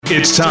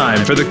It's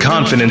time for the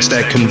Confidence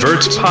That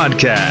Converts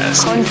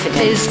podcast. Confidence,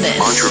 business,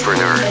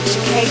 entrepreneur,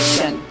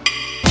 education.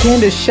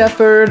 Candace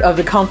Shepard of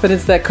the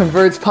Confidence That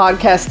Converts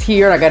podcast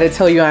here. I got to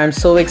tell you, I'm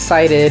so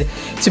excited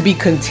to be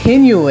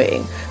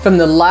continuing from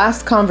the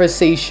last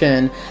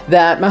conversation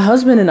that my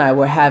husband and I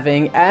were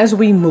having as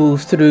we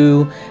move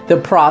through the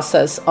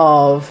process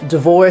of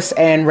divorce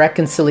and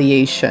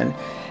reconciliation.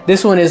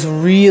 This one is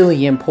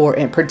really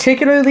important,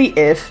 particularly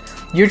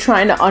if you're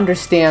trying to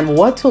understand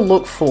what to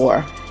look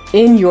for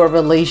in your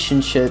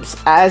relationships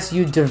as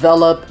you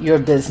develop your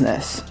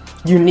business.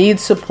 You need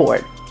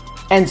support.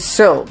 And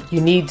so you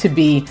need to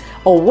be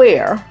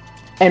aware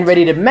and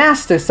ready to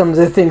master some of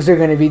the things we're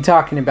going to be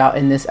talking about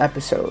in this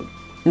episode.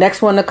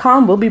 Next one to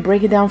come, we'll be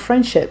breaking down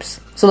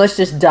friendships. So let's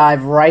just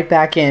dive right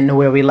back into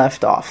where we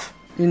left off.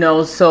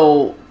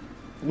 So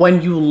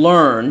when you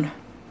learn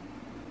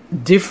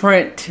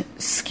different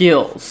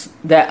skills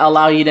that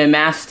allow you to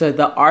master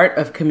the art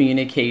of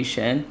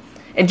communication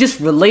and just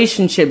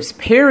relationships,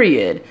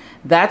 period,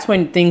 that's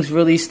when things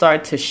really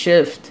start to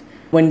shift.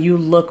 When you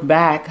look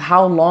back,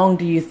 how long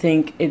do you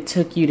think it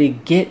took you to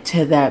get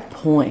to that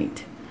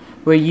point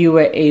where you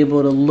were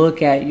able to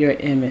look at your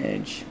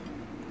image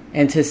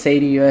and to say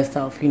to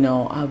yourself,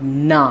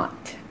 I'm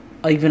not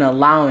even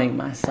allowing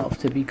myself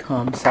to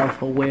become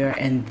self-aware,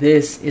 and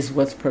this is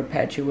what's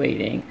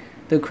perpetuating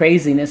the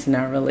craziness in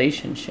our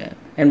relationship.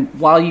 And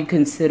while you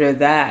consider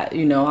that,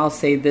 I'll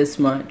say this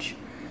much.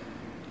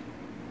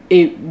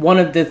 One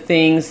of the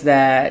things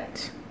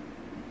that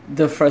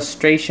the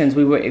frustrations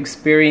we were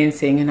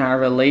experiencing in our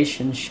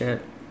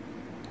relationship,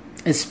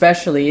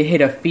 especially, it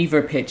hit a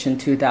fever pitch in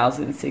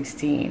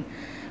 2016.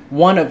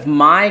 One of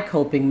my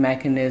coping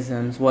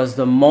mechanisms was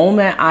the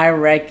moment I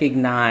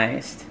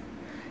recognized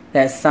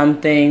that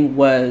something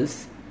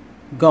was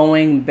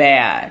going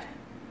bad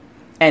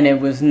and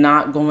it was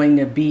not going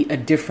to be a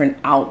different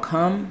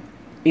outcome,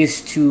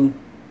 is to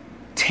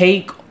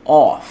take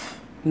off.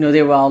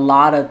 There were a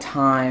lot of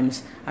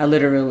times I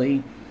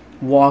literally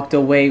walked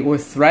away or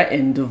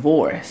threatened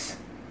divorce.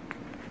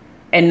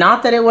 And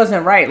not that it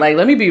wasn't right.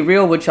 Let me be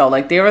real with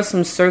y'all. There are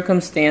some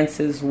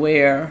circumstances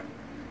where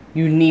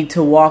you need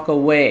to walk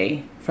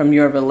away from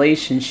your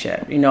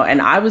relationship,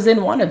 and I was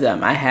in one of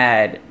them. I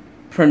had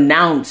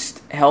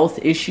pronounced health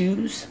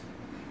issues,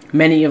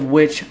 many of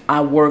which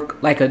I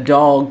work like a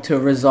dog to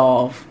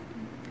resolve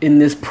in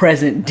this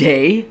present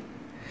day.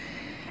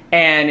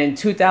 And in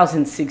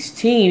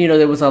 2016,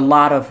 there was a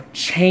lot of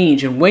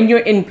change. And when you're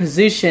in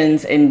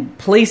positions and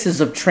places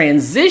of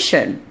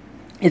transition,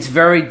 it's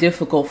very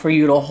difficult for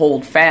you to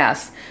hold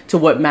fast to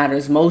what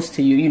matters most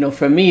to you.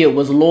 For me, it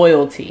was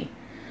loyalty.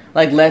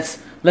 Let's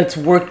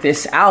work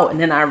this out. And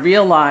then I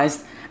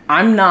realized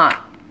I'm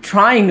not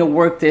trying to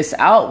work this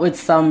out with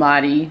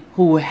somebody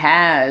who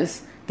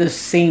has the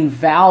same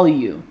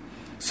value.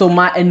 So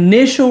my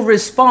initial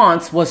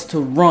response was to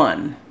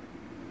run.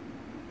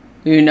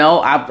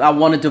 I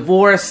want a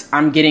divorce.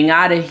 I'm getting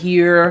out of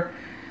here.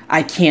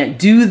 I can't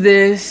do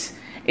this.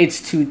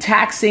 It's too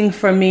taxing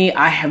for me.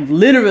 I have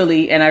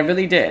literally, and I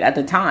really did at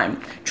the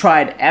time,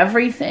 tried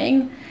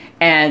everything.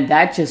 And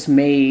that just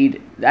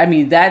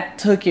that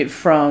took it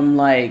from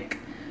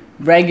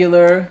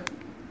regular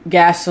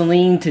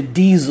gasoline to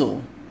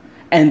diesel.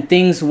 And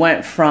things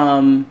went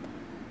from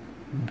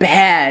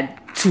bad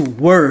to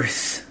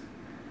worse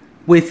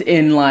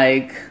within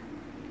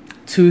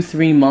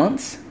 2-3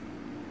 months.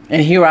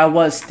 And here I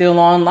was still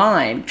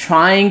online,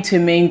 trying to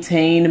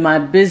maintain my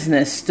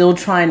business, still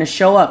trying to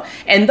show up.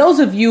 And those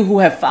of you who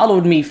have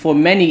followed me for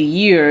many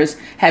years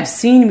have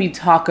seen me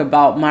talk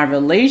about my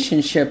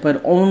relationship,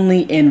 but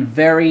only in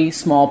very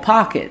small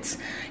pockets.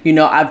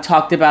 I've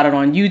talked about it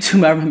on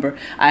YouTube. I remember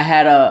I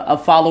had a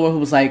follower who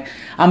was like,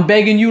 I'm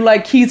begging you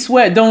like Keith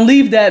Sweat, don't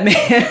leave that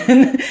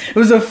man. It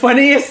was the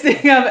funniest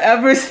thing I've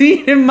ever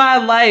seen in my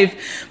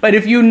life. But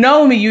if you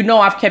know me,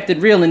 I've kept it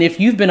real. And if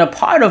you've been a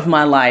part of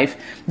my life,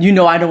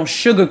 I don't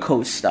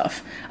sugarcoat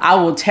stuff. I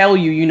will tell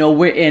you,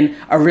 we're in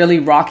a really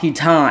rocky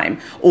time,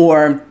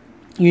 or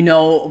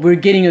we're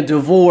getting a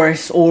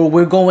divorce, or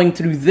we're going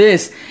through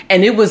this,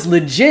 and it was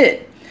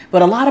legit.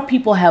 But a lot of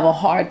people have a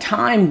hard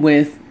time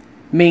with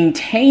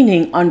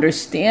maintaining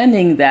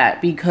understanding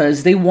that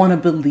because they want to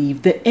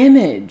believe the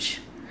image.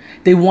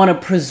 They want to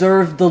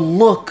preserve the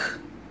look,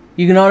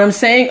 you know what I'm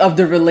saying, of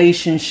the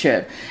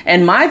relationship.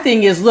 And my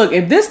thing is, look,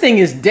 if this thing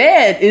is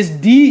dead, it's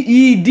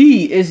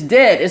D-E-D, it's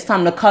dead. It's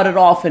time to cut it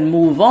off and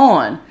move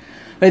on.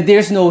 But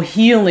there's no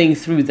healing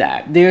through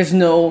that. There's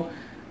no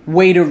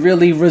way to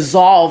really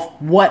resolve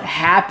what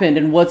happened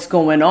and what's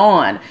going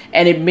on.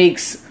 And it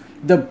makes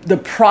the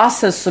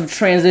process of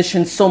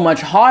transition so much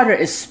harder,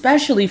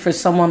 especially for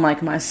someone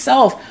like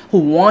myself who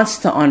wants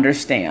to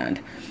understand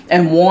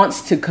and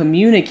wants to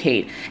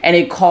communicate. And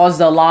it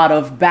caused a lot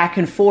of back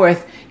and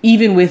forth,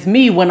 even with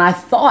me, when I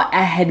thought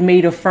I had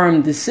made a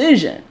firm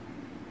decision.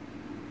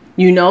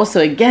 So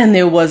again,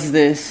 there was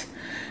this,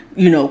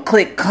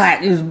 click,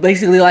 clack. It was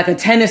basically like a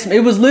tennis.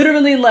 It was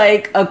literally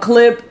like a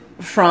clip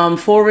from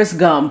Forrest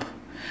Gump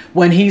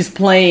when he's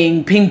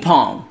playing ping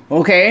pong,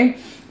 okay?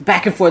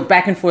 back and forth,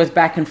 back and forth,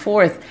 back and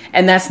forth.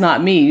 And that's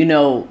not me. You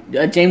know,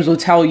 James will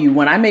tell you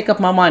when I make up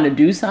my mind to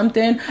do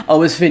something,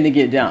 oh, it's finna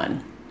get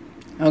done.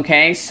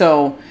 Okay.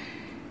 So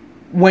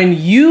when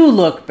you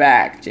look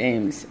back,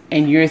 James,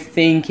 and you're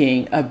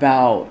thinking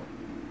about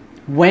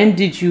when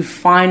did you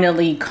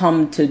finally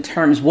come to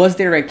terms, was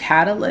there a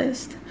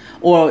catalyst?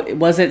 Or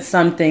was it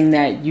something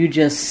that you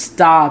just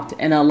stopped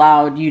and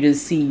allowed you to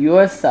see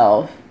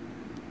yourself,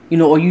 you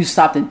know, or you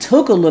stopped and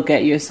took a look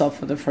at yourself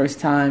for the first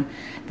time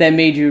that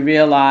made you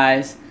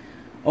realize,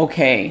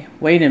 okay,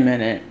 wait a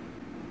minute,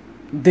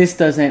 this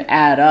doesn't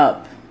add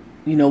up,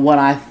 you know, what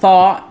I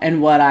thought and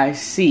what I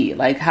see?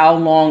 Like, how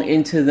long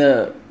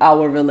into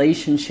our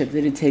relationship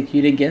did it take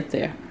you to get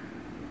there?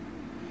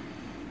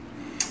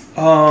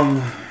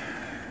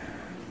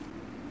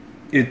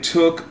 It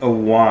took a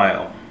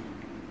while.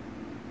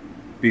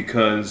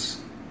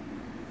 Because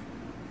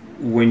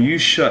when you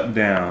shut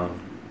down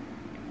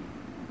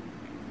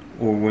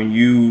or when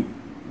you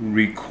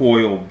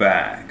recoil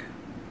back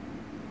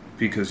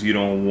because you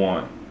don't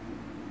want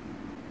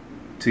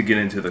to get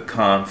into the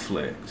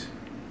conflict,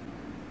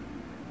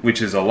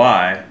 which is a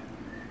lie,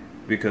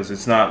 because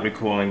it's not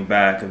recoiling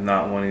back and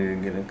not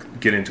wanting to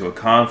get into a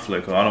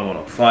conflict, or I don't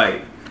want to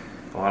fight,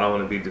 or I don't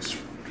want to be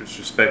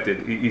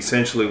disrespected.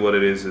 Essentially what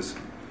it is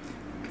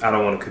I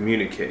don't want to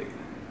communicate.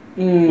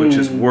 Which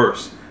is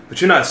worse.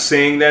 But you're not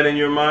saying that in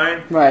your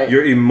mind. Right.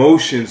 Your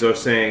emotions are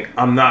saying,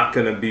 I'm not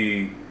going to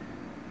be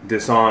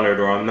dishonored,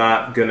 or I'm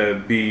not going to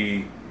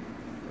be,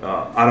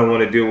 I don't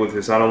want to deal with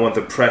this. I don't want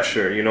the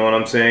pressure. You know what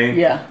I'm saying?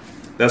 Yeah.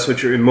 That's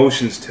what your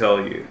emotions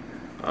tell you.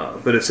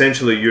 But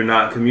essentially, you're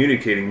not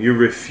communicating. You're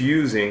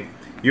refusing.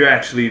 You're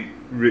actually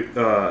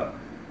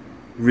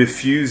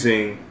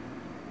refusing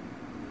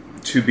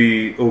to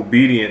be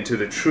obedient to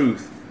the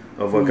truth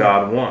of what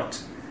God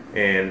wants.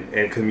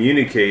 And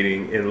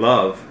communicating in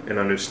love and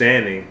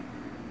understanding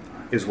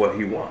is what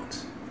he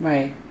wants.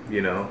 Right. You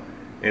know?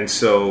 And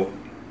so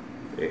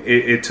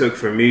it took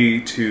for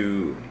me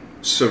to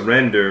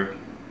surrender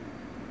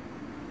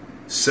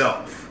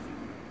self.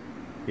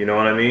 You know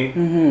what I mean?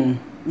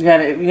 Mm-hmm.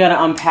 You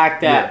gotta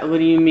unpack that. Yeah. What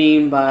do you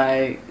mean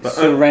by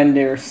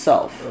surrender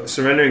self?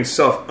 Surrendering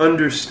self,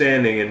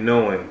 understanding and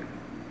knowing.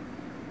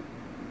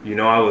 You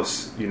know, I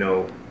was,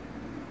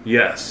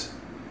 yes,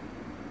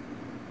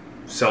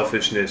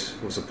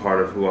 selfishness was a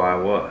part of who I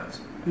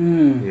was.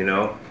 You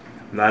know,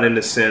 not in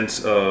the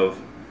sense of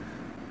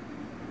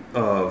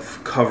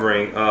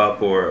covering up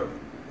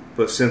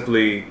but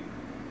simply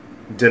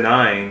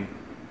denying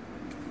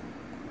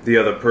the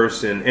other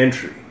person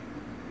entry.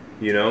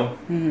 You know,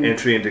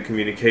 entry into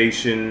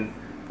communication,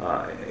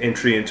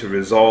 entry into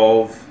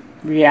resolve,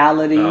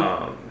 reality.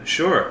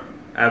 Sure,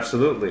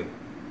 absolutely.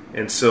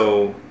 And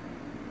so,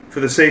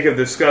 for the sake of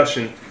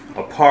discussion,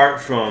 apart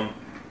from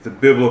the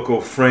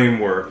biblical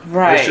framework.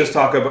 Right. Let's just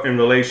talk about in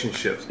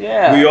relationships.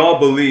 Yeah. We all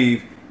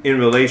believe in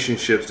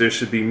relationships there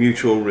should be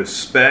mutual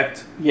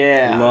respect,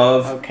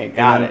 love. Okay,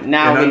 got it.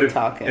 Now we're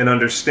talking. And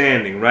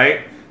understanding,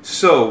 right?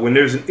 So when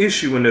there's an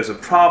issue, when there's a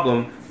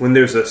problem, when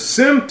there's a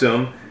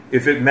symptom,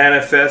 if it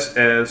manifests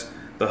as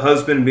the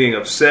husband being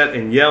upset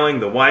and yelling,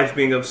 the wife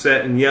being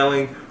upset and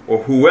yelling,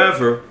 or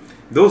whoever,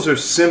 those are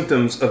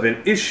symptoms of an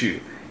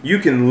issue. You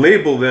can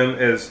label them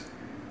as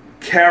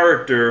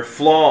character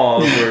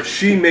flaws, or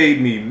she made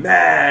me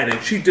mad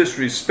and she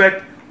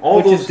disrespect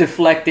Which is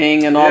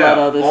deflecting and all that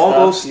other stuff. All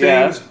those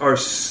things are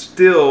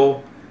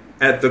still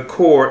at the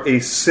core a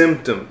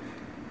symptom.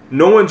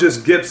 No one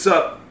just gets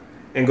up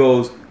and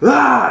goes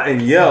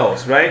and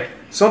yells, right?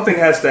 Something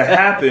has to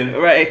happen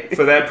right.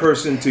 for that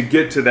person to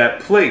get to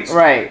that place.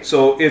 Right.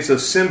 So it's a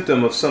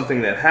symptom of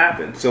something that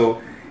happened.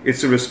 So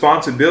it's a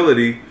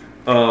responsibility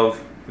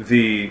of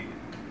the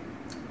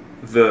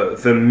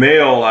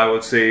male, I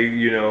would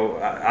say,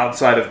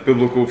 outside of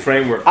biblical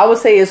framework. I would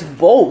say it's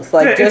both,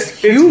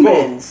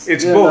 humans.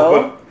 It's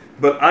both,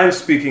 but I'm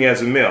speaking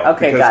as a male.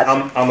 Okay, because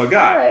gotcha. I'm a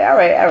guy. All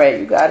right,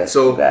 you got it.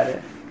 So, you got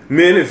it.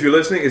 Men, if you're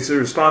listening, it's a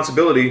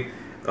responsibility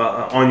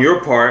on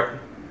your part,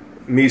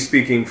 me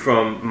speaking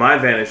from my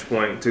vantage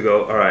point, to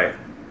go, all right,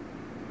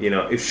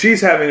 if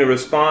she's having a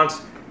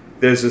response,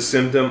 there's a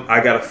symptom,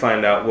 I got to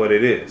find out what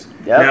it is.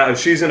 Yep. Now, if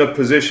she's in a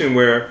position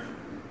where,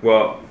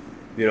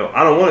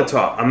 I don't want to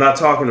talk. I'm not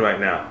talking right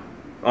now.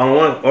 I don't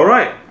want to. All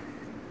right.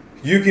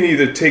 You can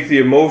either take the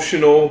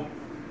emotional,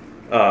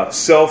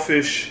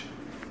 selfish,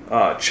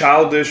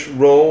 childish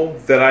role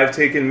that I've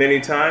taken many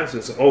times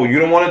and say, oh, you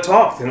don't want to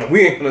talk? Then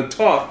we ain't going to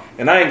talk,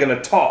 and I ain't going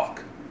to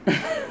talk.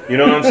 You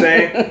know what I'm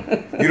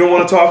saying? You don't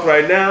want to talk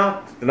right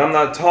now, then I'm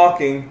not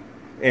talking,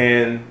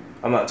 and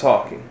I'm not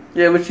talking.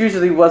 Yeah, which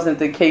usually wasn't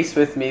the case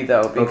with me,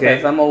 though,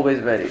 because I'm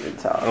always ready to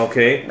talk.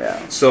 Okay.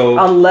 Yeah. So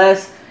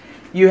unless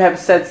you have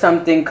said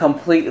something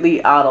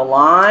completely out of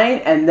line,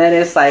 and then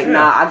it's like,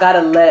 nah, I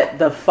gotta let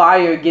the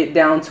fire get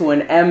down to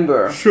an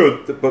ember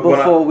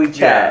before we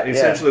chat. Yeah,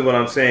 essentially what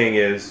I'm saying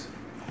is,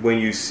 when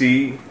you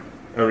see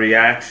a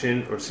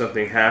reaction or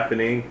something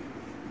happening,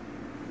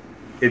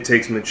 it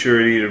takes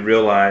maturity to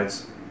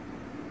realize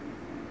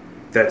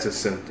that's a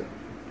symptom.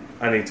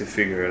 I need to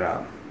figure it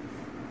out.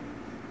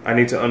 I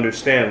need to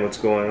understand what's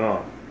going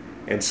on.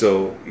 And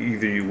so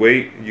either you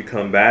wait, you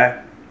come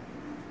back,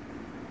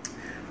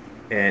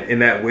 and in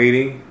that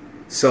waiting,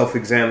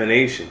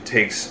 self-examination,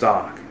 take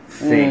stock,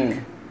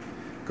 think,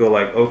 go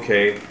like,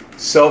 okay,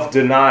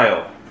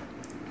 self-denial,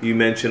 you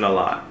mention a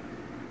lot.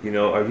 You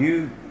know, are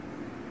you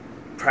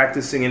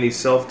practicing any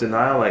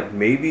self-denial? Like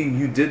maybe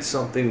you did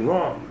something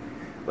wrong.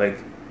 Like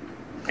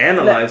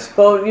analyze.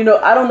 Well, you know,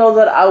 I don't know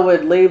that I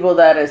would label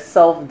that as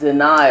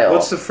self-denial.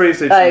 What's the phrase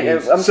that you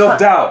use?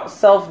 Self-doubt.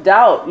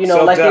 Self-doubt. You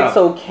know, Self-doubt. like it's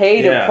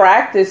okay to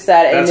practice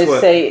that and to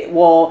say,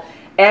 well,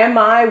 am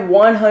I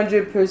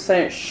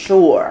 100%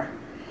 sure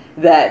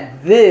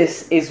that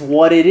this is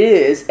what it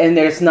is and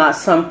there's not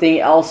something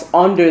else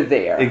under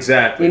there?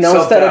 Exactly. You know,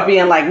 Self-doubt. instead of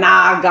being like,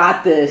 nah, I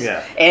got this.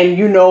 Yeah. And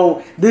you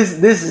know, this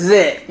is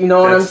it. You know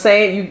what I'm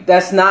saying?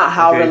 That's not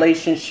how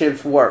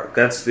relationships work.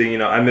 That's the, you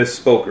know, I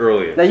misspoke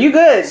earlier. Now you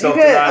good.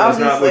 Self-denial is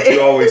not what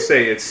you always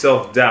say. It's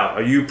self-doubt.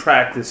 Are you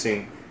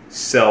practicing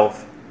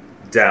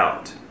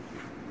self-doubt?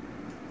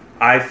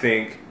 I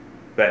think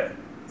that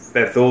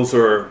those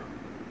are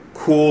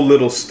cool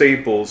little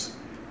staples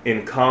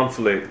in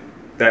conflict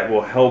that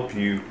will help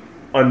you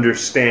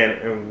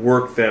understand and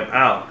work them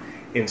out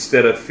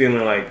instead of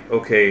feeling like,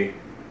 okay,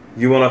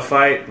 you want to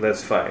fight?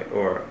 Let's fight.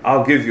 Or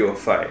I'll give you a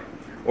fight.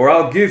 Or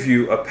I'll give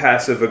you a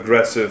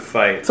passive-aggressive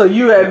fight. So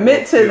you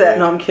admit to that?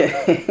 No, I'm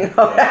kidding.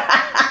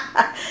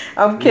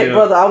 I'm kidding,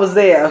 brother. I was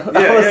there.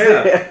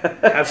 Yeah.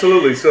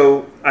 Absolutely.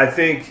 So I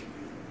think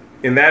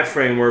in that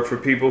framework, for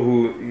people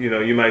who, you know,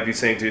 you might be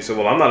saying to yourself,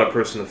 well, I'm not a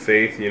person of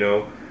faith, you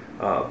know,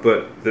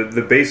 but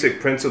the basic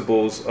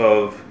principles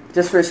of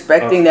just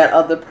respecting that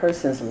other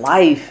person's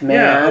life,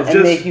 man,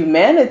 and their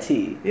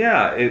humanity.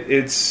 Yeah,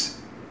 it's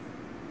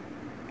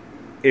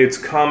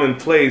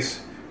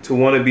commonplace to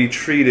want to be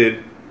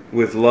treated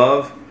with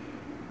love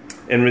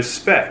and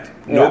respect.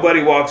 Yeah.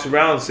 Nobody walks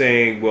around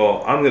saying,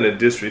 well, I'm going to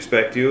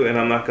disrespect you and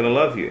I'm not going to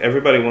love you.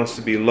 Everybody wants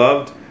to be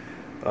loved,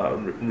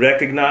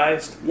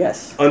 recognized,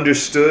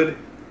 understood,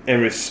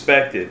 and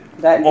respected.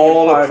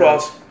 All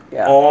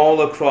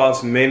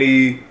across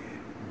many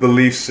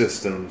belief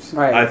systems.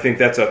 Right. I think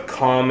that's a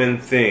common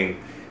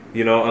thing,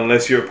 you know,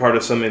 unless you're a part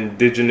of some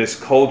indigenous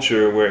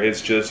culture where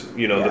it's just,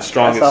 you know, the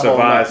strongest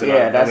survives and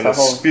I'm going to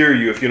spear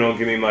you if you don't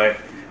give me my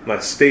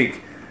steak.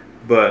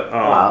 But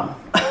wow.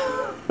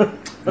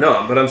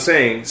 No, but I'm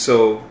saying,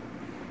 so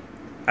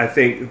I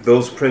think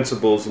those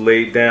principles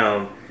laid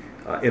down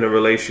in a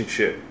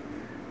relationship,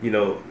 you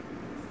know,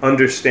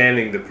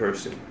 understanding the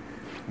person.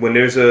 When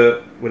there's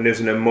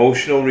an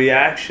emotional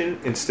reaction,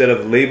 instead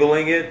of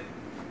labeling it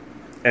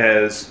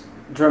as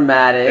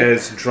dramatic,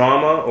 as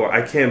drama, or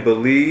I can't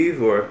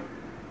believe, or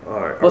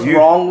what's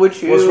wrong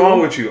with you? What's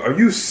wrong with you? Are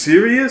you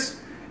serious?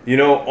 You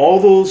know, all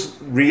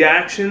those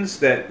reactions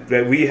that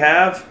we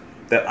have,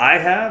 that I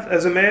have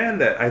as a man,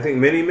 that I think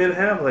many men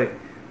have, like,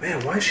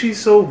 man, why is she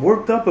so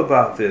worked up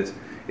about this?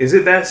 Is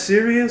it that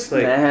serious?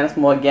 Like, man, it's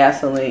more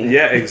gasoline.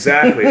 Yeah,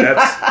 exactly.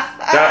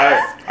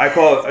 I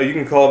call it, you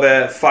can call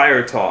that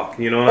fire talk.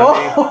 You know what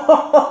I mean?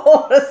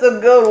 Oh, that's a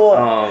good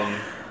one.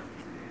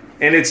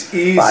 And it's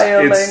easy.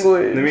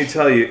 Language. Let me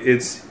tell you,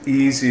 it's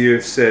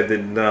easier said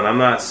than done. I'm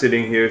not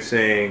sitting here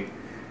saying,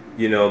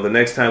 you know, the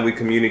next time we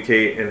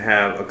communicate and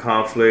have a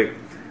conflict,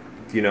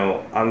 you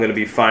know, I'm going to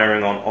be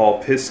firing on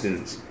all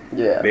pistons.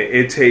 Yeah.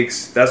 It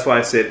takes, that's why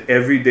I said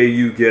every day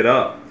you get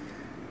up,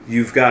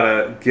 you've got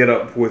to get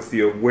up with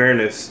the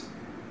awareness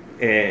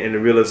and the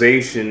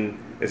realization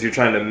as you're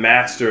trying to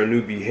master a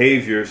new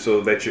behavior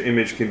so that your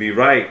image can be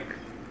right.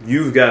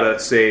 You've got to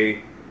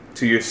say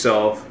to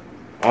yourself,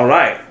 all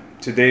right,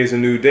 today's a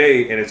new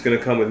day and it's going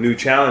to come with new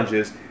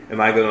challenges.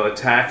 Am I going to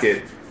attack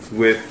it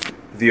with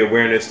the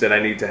awareness that I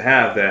need to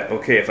have that,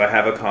 okay, if I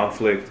have a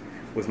conflict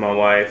with my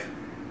wife,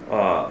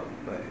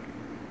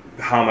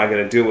 how am I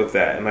going to deal with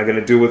that? Am I going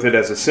to deal with it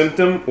as a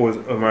symptom, or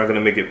am I going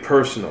to make it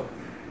personal?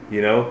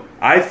 You know,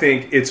 I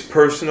think it's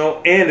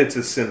personal and it's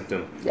a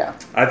symptom. Yeah.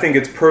 I think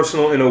it's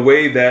personal in a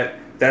way that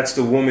that's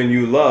the woman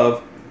you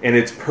love and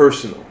it's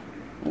personal.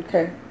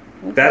 Okay.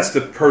 That's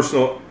the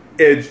personal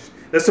edge.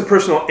 That's the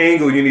personal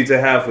angle you need to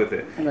have with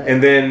it. Right.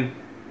 And then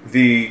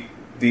the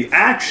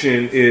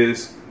action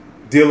is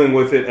dealing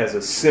with it as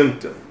a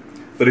symptom.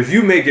 But if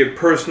you make it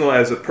personal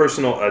as a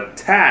personal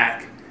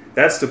attack,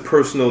 that's the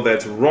personal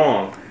that's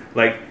wrong.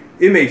 Like,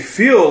 it may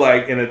feel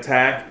like an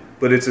attack,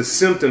 but it's a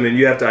symptom and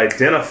you have to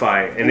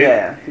identify it. And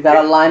you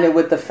got to line it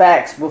with the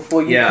facts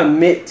before you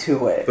commit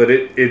to it. But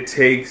it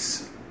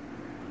takes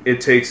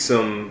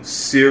some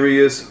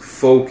serious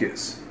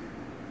focus,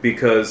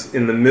 because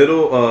in the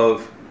middle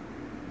of,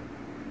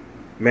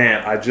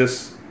 man, I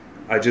just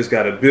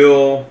got a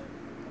bill,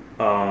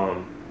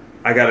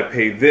 I got to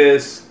pay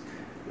this,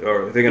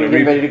 or they're going to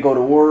get ready to go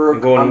to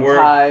work. I'm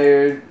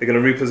tired. They're going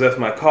to repossess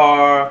my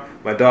car.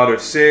 My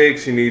daughter's sick.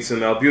 She needs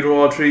some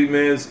albuterol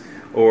treatments,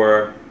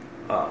 or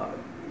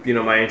you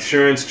know, my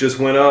insurance just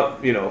went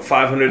up, you know,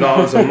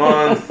 $500 a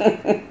month,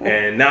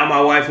 and now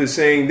my wife is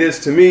saying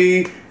this to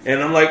me,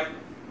 and I'm like,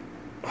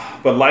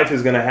 but life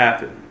is going to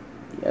happen.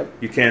 Yep.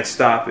 You can't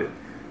stop it.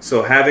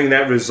 So having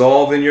that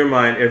resolve in your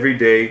mind every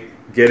day,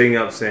 getting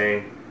up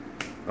saying,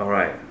 all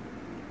right,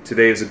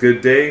 today is a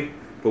good day,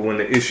 but when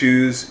the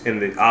issues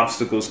and the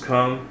obstacles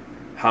come,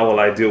 how will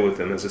I deal with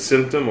them? As a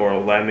symptom, or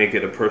will I make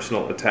it a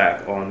personal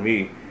attack on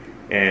me?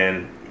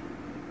 And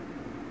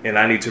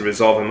I need to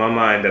resolve in my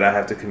mind that I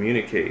have to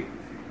communicate.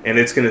 And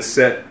it's going to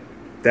set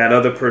that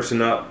other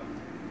person up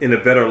in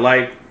a better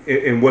light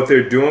in what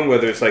they're doing,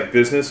 whether it's like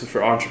business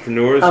for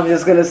entrepreneurs. I'm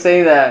just going to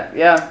say that,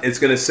 yeah. It's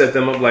going to set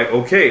them up like,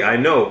 okay, I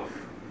know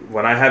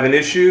when I have an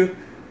issue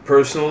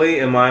personally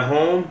in my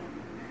home,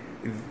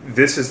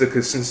 this is the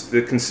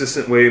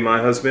consistent way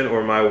my husband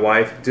or my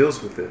wife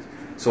deals with this.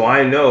 So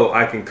I know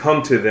I can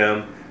come to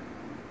them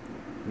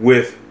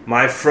with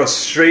my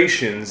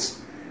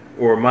frustrations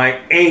or my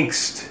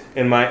angst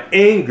and my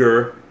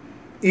anger,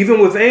 even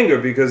with anger,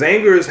 because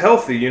anger is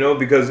healthy,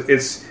 because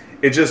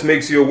it just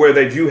makes you aware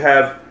that you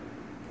have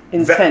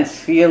intense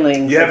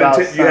feelings about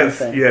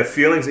something. You have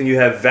feelings and you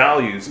have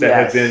values that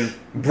have been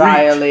breached,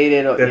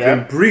 violated, that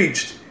have been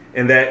breached,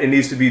 and that it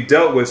needs to be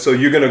dealt with. So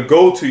you're going to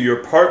go to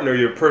your partner,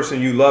 your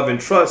person you love and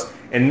trust,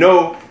 and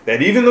know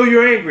that even though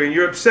you're angry and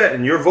you're upset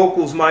and your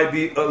vocals might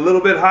be a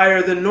little bit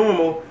higher than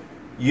normal,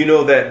 you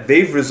know that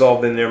they've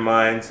resolved in their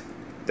minds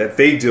that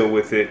they deal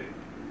with it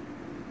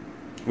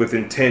with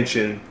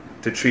intention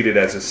to treat it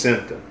as a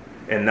symptom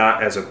and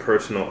not as a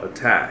personal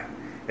attack.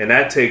 And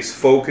that takes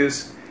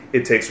focus,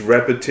 it takes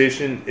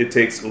repetition, it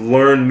takes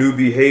learn new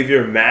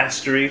behavior,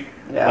 mastery,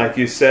 like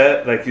you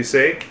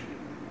say,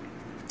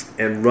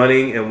 and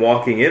running and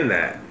walking in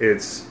that.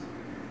 It's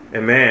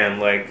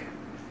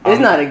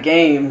not a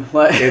game.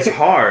 It's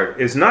hard.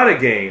 It's not a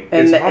game.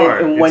 It's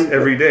hard. It's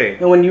every day.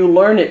 And when you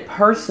learn it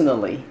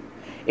personally,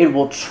 it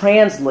will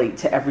translate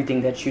to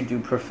everything that you do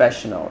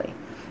professionally.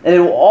 And it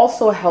will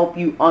also help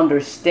you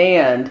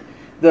understand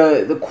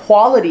the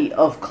quality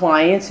of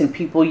clients and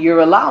people you're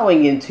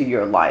allowing into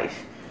your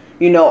life.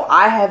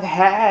 I have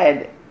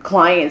had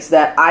clients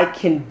that I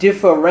can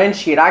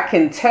differentiate. I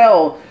can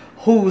tell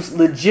who's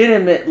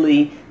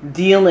legitimately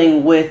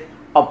dealing with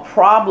a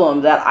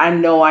problem that I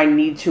know I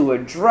need to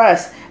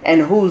address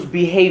and who's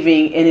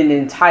behaving in an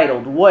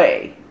entitled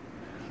way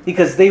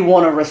because they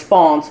want a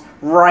response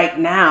right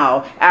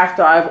now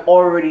after I've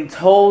already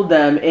told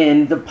them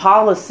in the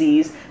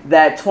policies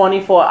that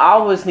 24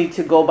 hours need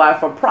to go by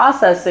for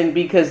processing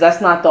because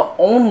that's not the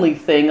only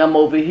thing I'm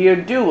over here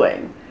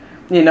doing.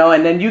 And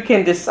then you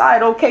can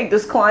decide, okay,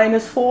 this client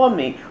is for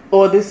me,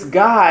 or this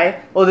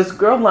guy or this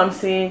girl I'm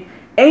seeing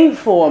ain't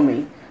for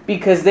me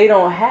because they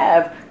don't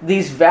have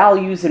these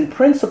values and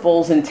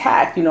principles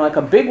intact. Like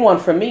a big one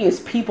for me is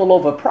people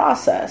over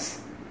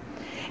process.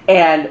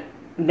 And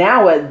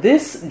now at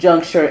this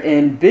juncture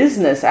in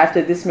business,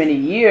 after this many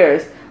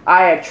years,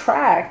 I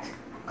attract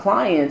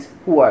clients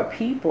who are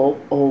people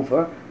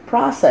over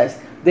process.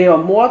 They are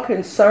more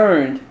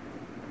concerned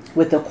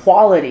with the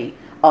quality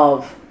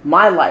of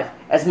my life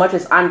as much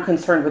as I'm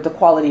concerned with the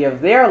quality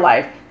of their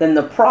life than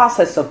the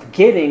process of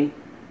getting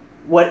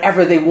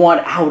whatever they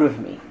want out of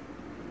me.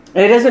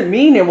 And it doesn't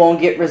mean they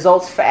won't get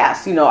results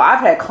fast.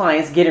 I've had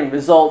clients getting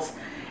results,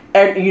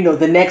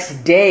 the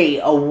next day,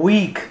 a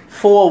week,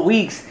 4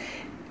 weeks.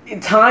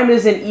 Time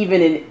isn't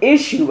even an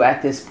issue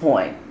at this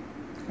point.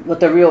 What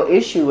the real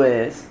issue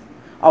is,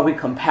 are we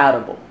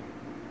compatible?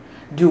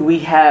 Do we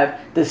have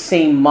the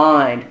same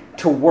mind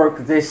to work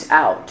this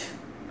out?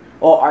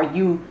 Or are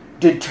you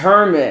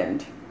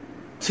determined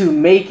to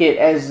make it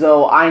as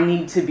though I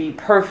need to be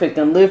perfect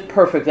and live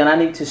perfect and I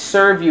need to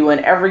serve you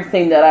and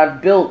everything that I've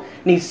built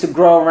needs to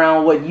grow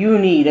around what you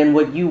need and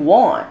what you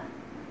want?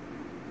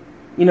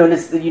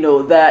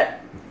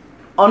 That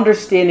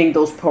understanding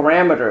those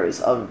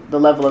parameters of the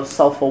level of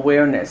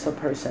self-awareness a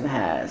person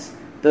has,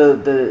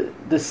 the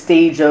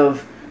stage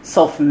of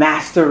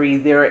self-mastery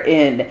they're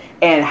in,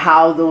 and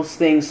how those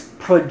things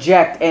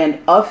project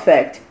and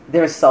affect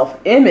their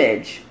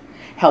self-image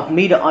help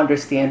me to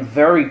understand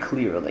very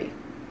clearly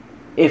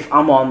if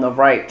I'm on the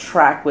right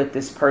track with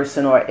this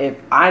person, or if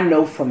I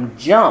know from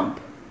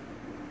jump,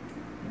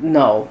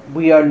 no,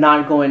 we are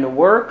not going to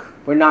work,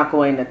 we're not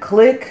going to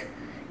click,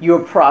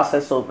 you're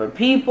process over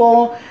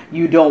people,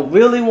 you don't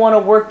really want to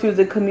work through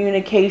the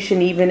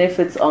communication even if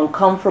it's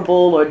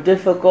uncomfortable or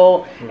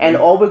difficult, and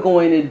all we're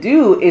going to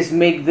do is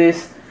make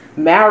this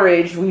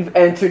marriage we've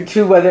entered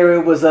to, whether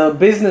it was a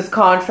business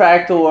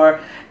contract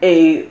or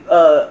a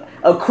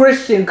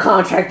Christian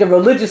contract, a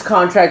religious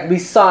contract we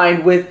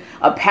signed with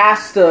a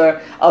pastor,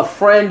 a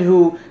friend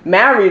who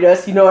married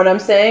us, you know what I'm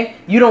saying?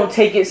 You don't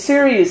take it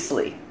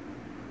seriously.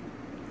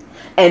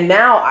 And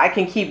now I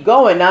can keep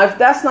going. Now, if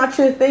that's not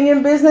your thing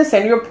in business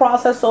and you're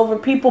process over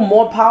people,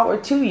 more power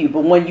to you.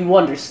 But when you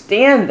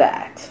understand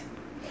that,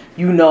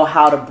 you know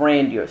how to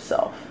brand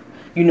yourself.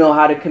 You know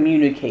how to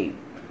communicate.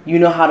 You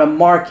know how to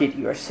market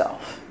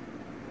yourself.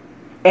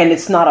 And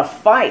it's not a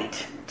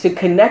fight to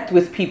connect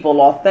with people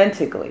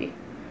authentically.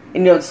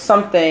 It's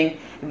something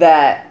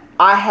that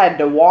I had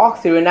to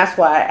walk through, and that's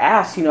why I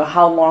asked,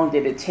 how long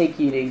did it take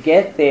you to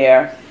get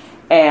there?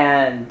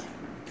 And,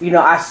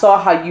 I saw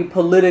how you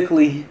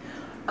politically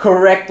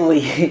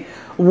correctly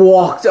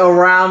walked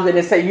around it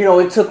and said,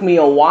 it took me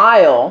a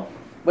while,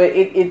 but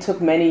it took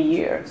many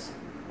years.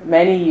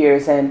 many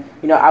years. And,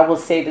 I will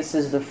say this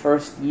is the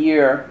first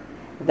year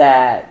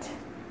that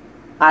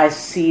I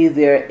see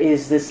there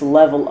is this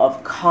level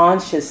of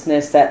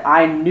consciousness that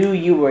I knew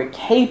you were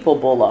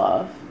capable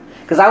of.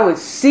 Because I would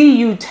see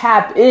you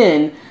tap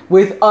in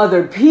with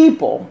other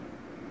people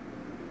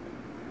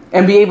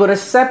and be able to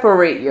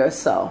separate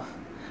yourself.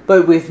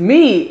 But with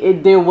me,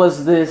 there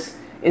was this,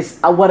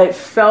 what it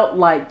felt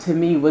like to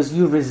me was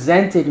you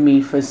resented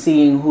me for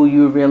seeing who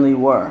you really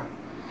were.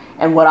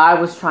 And what I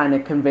was trying to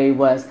convey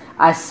was,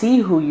 I see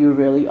who you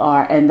really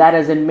are, and that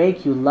doesn't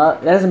make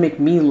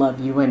me love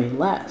you any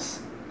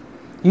less.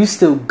 You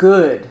still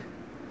good.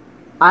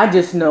 I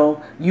just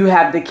know you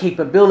have the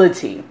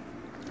capability.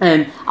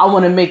 And I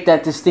want to make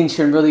that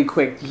distinction really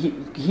quickly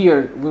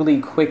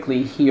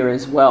here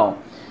as well.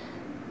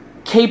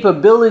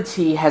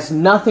 Capability has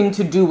nothing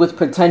to do with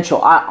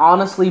potential. I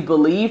honestly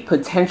believe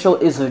potential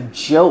is a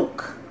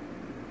joke.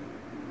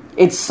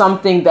 It's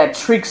something that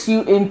tricks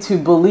you into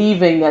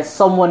believing that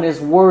someone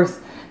is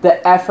worth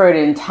the effort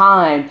and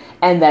time,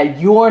 and that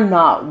you're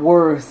not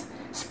worth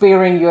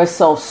sparing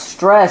yourself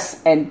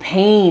stress and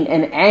pain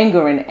and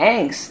anger and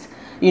angst.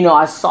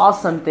 I saw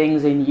some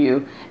things in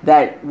you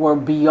that were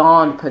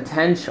beyond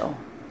potential.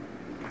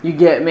 You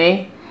get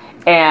me?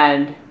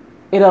 And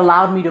it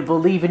allowed me to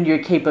believe in your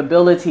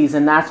capabilities,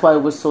 and that's why it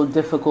was so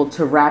difficult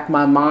to wrap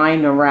my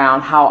mind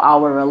around how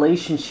our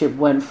relationship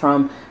went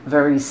from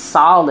very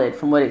solid,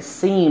 from what it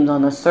seemed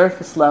on the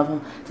surface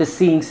level, to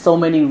seeing so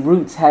many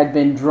roots had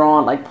been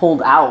drawn, like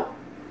pulled out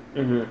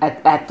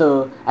at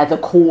the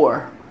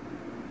core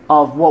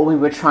of what we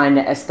were trying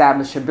to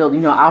establish or build.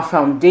 Our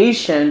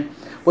foundation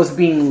was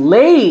being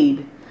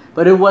laid,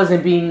 but it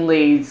wasn't being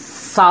laid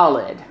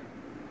solid.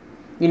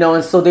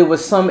 And so there were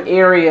some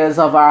areas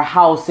of our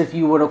house, if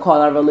you were to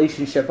call our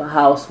relationship a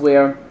house,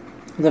 where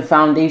the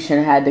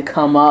foundation had to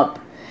come up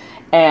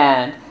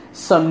and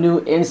some new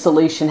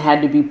insulation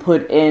had to be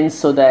put in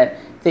so that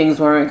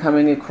things weren't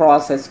coming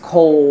across as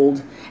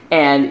cold,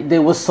 and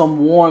there was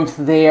some warmth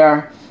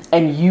there,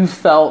 and you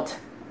felt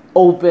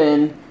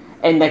open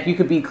and that you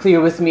could be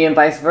clear with me, and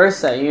vice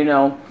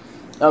versa.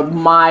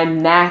 My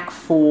knack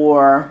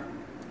for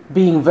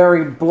being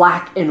very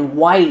black and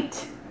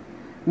white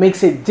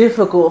makes it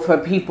difficult for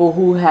people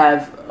who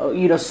have,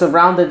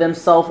 surrounded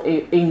themselves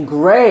in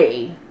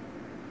gray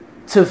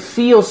to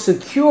feel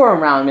secure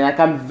around me. Like,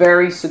 I'm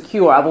very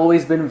secure. I've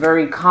always been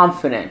very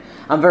confident.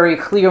 I'm very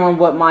clear on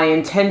what my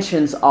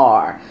intentions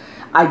are.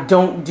 I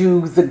don't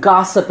do the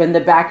gossip and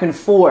the back and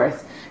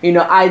forth.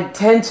 I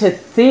tend to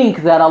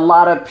think that a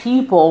lot of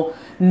people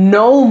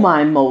know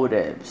my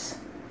motives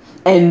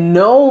and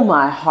know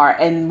my heart.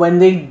 And when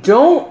they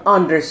don't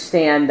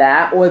understand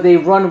that, or they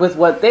run with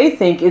what they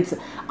think,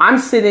 I'm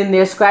sitting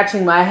there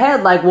scratching my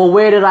head like, well,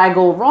 where did I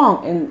go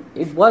wrong? And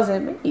it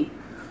wasn't me.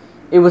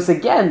 It was,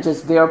 again,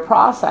 just their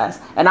process.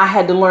 And I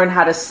had to learn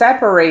how to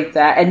separate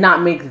that and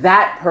not make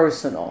that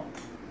personal.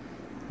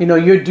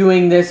 You're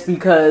doing this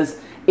because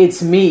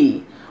it's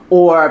me,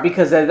 or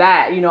because of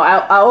that.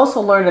 I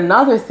also learned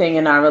another thing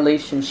in our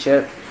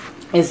relationship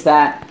is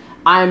that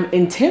I'm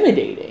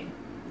intimidating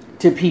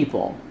to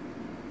people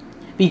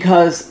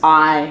because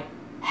I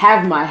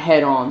have my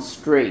head on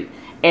straight.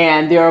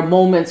 And there are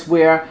moments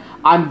where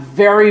I'm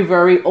very,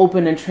 very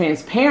open and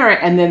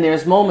transparent. And then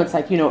there's moments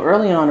like,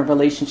 early on in a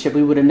relationship,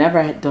 we would have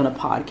never done a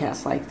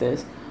podcast like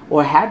this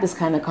or had this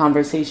kind of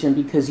conversation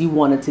because you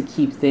wanted to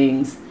keep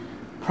things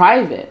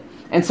private.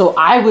 And so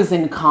I was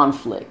in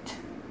conflict.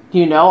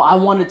 I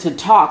wanted to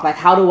talk, like,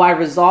 how do I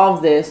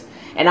resolve this?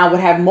 And I would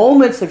have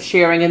moments of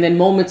sharing and then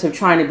moments of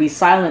trying to be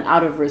silent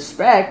out of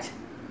respect.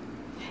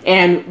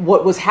 And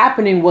what was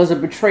happening was a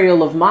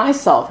betrayal of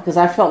myself, because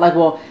I felt like,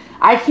 well,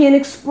 I can't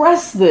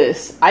express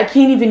this. I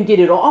can't even get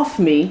it off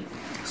me.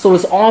 So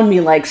it's on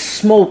me like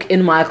smoke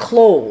in my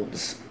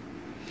clothes.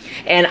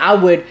 And I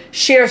would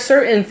share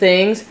certain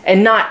things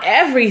and not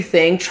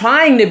everything,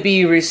 trying to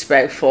be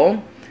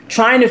respectful,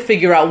 trying to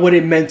figure out what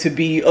it meant to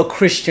be a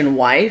Christian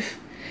wife.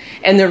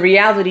 And the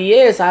reality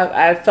is,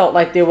 I felt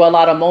like there were a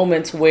lot of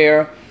moments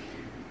where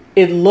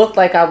it looked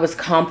like I was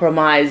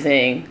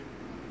compromising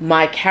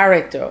my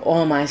character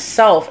or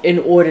myself in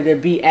order to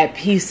be at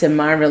peace in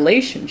my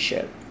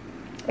relationship.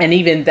 And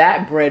even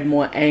that bred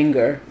more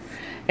anger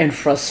and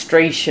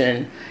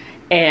frustration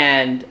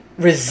and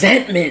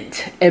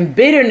resentment and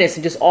bitterness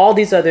and just all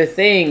these other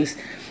things.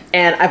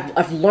 And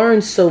I've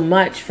learned so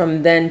much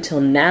from then till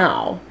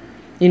now,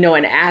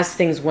 and as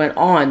things went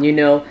on,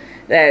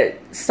 that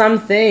some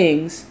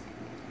things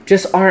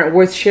just aren't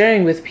worth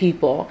sharing with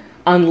people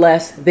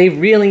unless they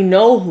really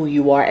know who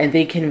you are and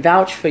they can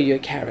vouch for your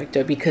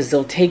character, because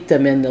they'll take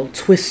them and they'll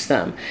twist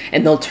them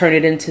and they'll turn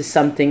it into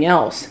something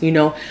else.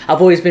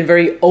 I've always been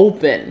very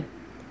open.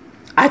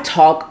 I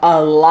talk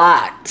a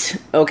lot.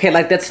 Okay.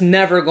 Like, that's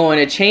never going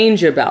to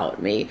change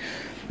about me.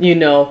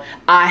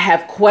 I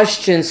have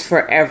questions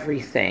for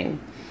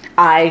everything.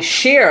 I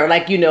share,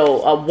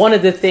 one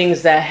of the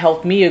things that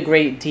helped me a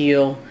great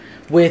deal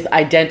with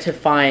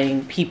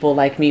identifying people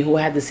like me who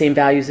had the same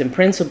values and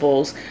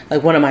principles,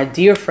 like one of my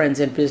dear friends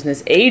in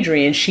business,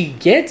 Adrienne, she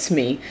gets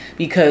me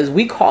because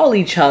we call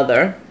each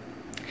other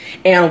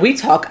And we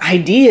talk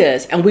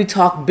ideas and we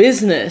talk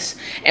business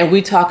and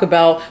we talk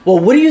about, well,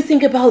 what do you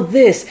think about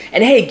this?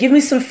 And hey, give me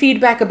some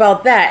feedback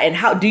about that. And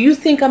how do you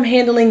think I'm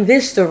handling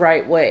this the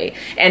right way?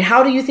 And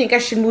how do you think I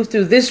should move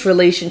through this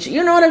relationship?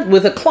 You know,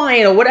 with a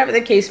client or whatever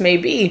the case may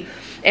be.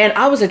 And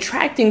I was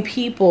attracting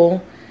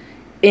people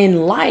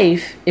in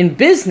life, in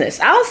business,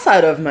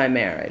 outside of my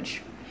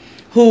marriage,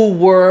 who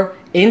were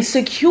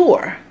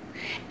insecure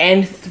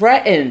and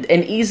threatened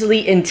and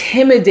easily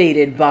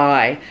intimidated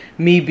by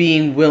me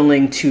being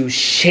willing to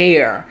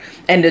share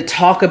and to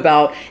talk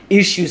about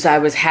issues I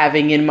was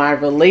having in my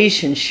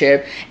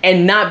relationship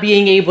and not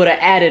being able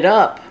to add it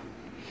up.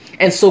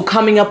 And so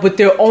coming up with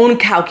their own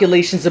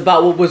calculations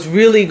about what was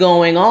really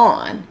going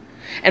on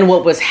and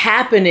what was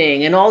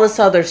happening and all this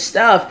other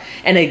stuff.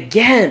 And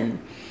again,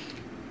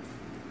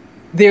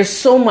 there's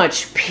so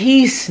much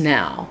peace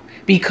now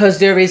because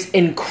there is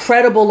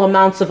incredible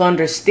amounts of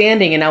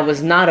understanding, and I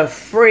was not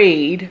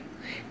afraid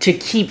to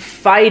keep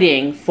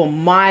fighting for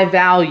my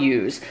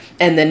values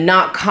and then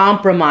not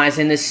compromise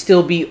and to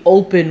still be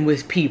open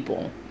with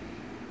people,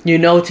 you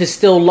know, to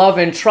still love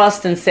and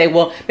trust and say,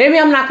 well, maybe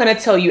I'm not going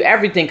to tell you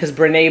everything, because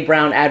Brene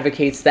Brown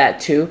advocates that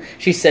too.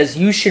 She says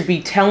you should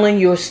be telling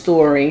your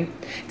story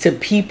to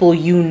people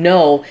you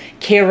know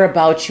care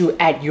about you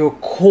at your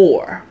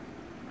core.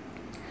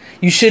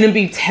 You shouldn't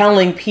be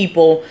telling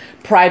people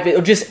private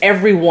or just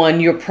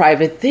everyone your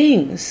private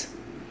things.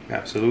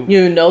 Absolutely.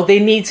 You know, they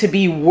need to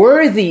be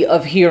worthy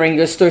of hearing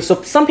your story.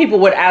 So some people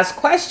would ask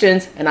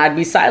questions and I'd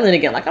be silent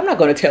again. Like, I'm not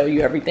going to tell you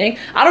everything.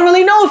 I don't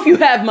really know if you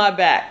have my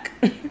back.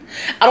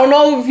 I don't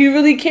know if you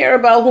really care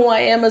about who I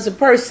am as a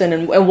person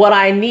and what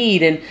I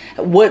need and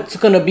what's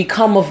going to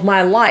become of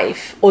my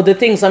life or the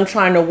things I'm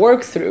trying to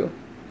work through.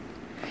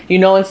 You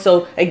know, and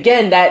so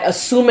again, that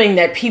assuming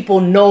that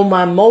people know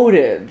my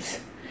motives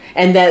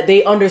and that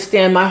they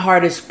understand my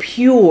heart is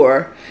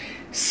pure,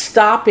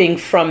 stopping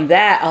from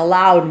that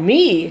allowed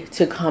me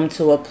to come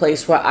to a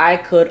place where I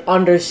could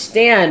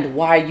understand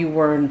why you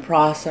were in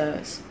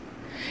process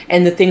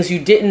and the things you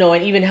didn't know,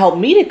 and even help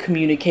me to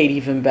communicate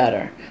even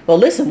better. Well,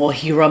 listen, well,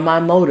 here are my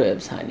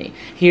motives, honey.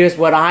 Here's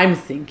what I'm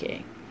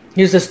thinking.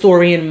 Here's a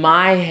story in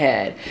my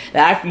head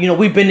that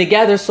we've been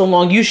together so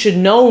long, you should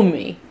know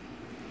me.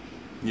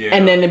 Yeah.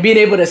 And then being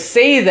able to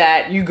say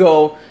that, you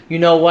go, you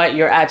know what?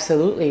 You're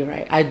absolutely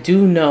right. I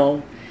do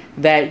know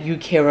that you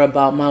care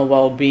about my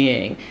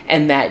well-being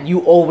and that you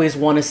always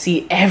want to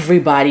see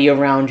everybody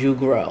around you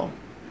grow.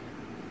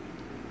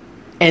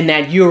 And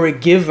that you're a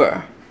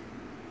giver.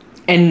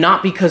 And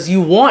not because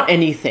you want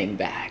anything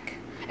back.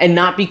 And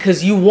not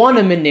because you want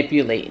to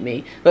manipulate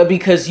me, but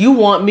because you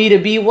want me to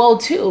be well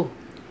too.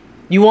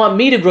 You want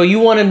me to grow. You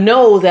want to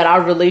know that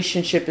our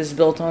relationship is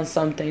built on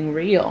something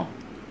real.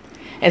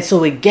 And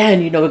so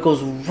again, it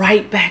goes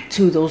right back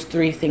to those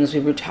three things we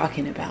were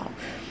talking about.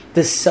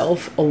 The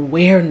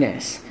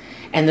self-awareness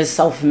and the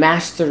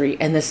self-mastery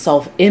and the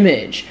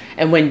self-image.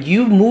 And when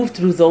you move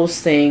through those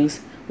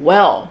things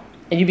well,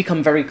 and you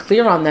become very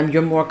clear on them,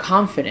 you're more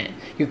confident.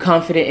 You're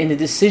confident in the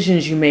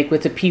decisions you make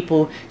with the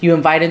people you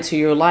invite into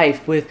your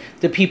life, with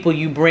the people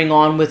you bring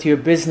on with your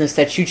business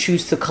that you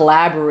choose to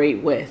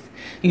collaborate with.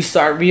 You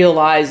start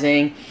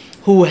realizing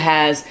who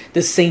has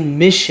the same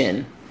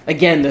mission,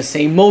 again, the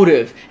same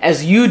motive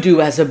as you do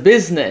as a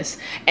business,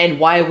 and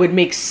why it would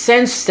make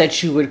sense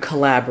that you would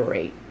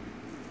collaborate.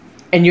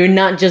 And you're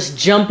not just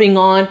jumping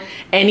on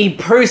any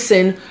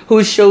person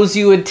who shows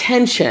you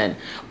attention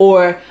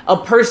or a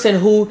person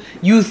who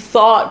you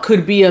thought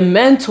could be a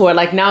mentor.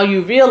 Like now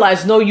you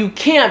realize, no, you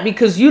can't,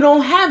 because you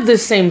don't have the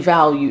same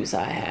values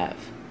I have.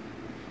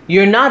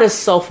 You're not as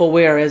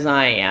self-aware as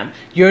I am.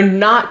 You're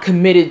not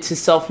committed to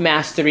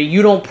self-mastery.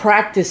 You don't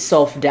practice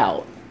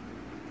self-doubt.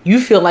 You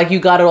feel like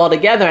you got it all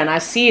together, and I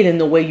see it in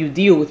the way you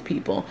deal with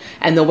people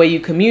and the way you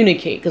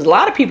communicate. Because a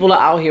lot of people are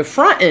out here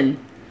fronting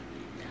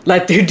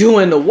like they're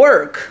doing the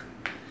work.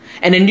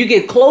 And then you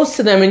get close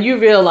to them and you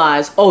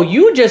realize, oh,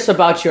 you just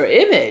about your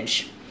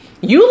image.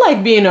 You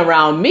like being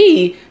around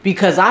me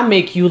because I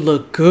make you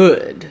look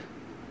good.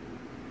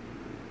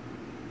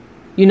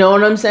 You know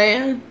what I'm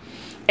saying?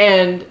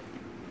 And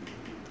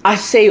I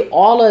say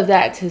all of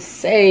that to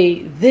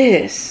say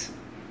this.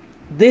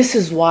 This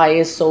is why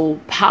it's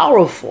so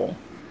powerful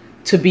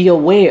to be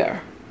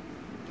aware.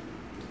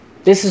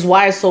 This is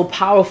why it's so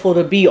powerful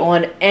to be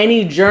on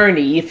any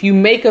journey. If you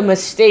make a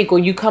mistake or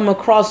you come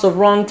across a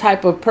wrong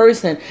type of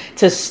person,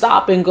 to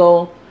stop and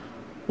go,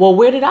 well,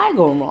 where did I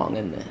go wrong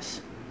in this?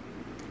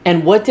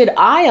 And what did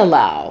I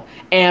allow?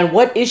 And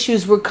what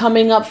issues were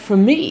coming up for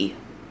me?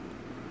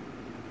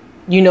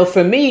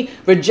 For me,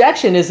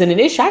 rejection isn't an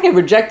issue. I get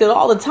rejected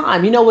all the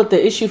time. You know what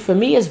the issue for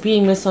me is?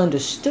 Being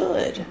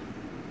misunderstood.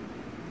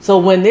 So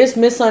when there's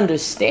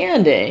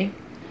misunderstanding,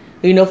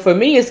 for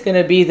me, it's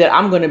going to be that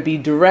I'm going to be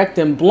direct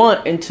and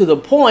blunt and to the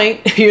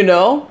point,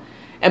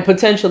 and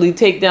potentially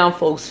take down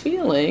folks'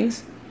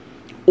 feelings,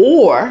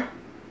 or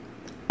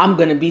I'm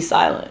going to be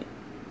silent.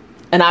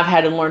 And I've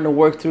had to learn to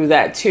work through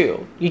that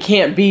too. You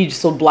can't be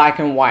so black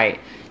and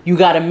white. You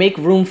got to make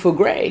room for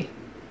gray.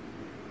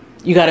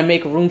 You got to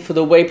make room for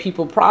the way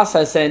people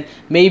process. And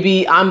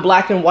maybe I'm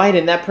black and white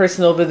and that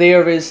person over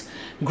there is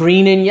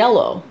green and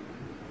yellow.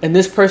 And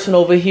this person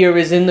over here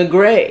is in the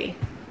gray.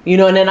 You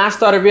know, and then I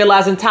started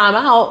realizing time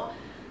out,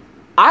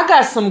 I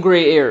got some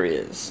gray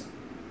areas.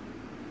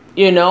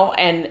 You know,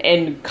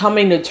 and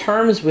coming to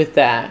terms with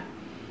that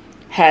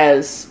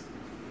has,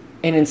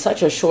 and in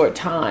such a short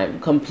time,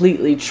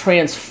 completely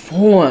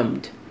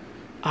transformed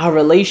our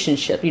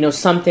relationship. You know,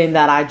 something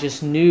that I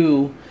just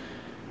knew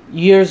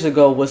years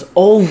ago was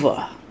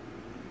over.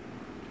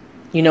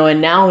 You know,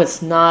 and now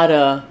it's not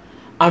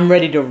I'm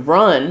ready to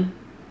run.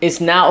 It's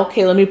now,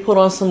 okay, let me put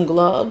on some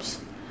gloves.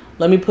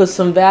 Let me put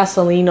some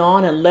Vaseline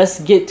on and let's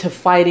get to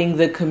fighting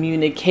the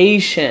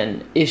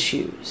communication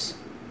issues,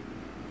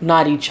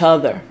 not each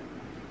other.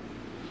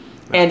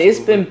 And it's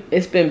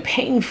been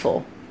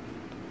painful.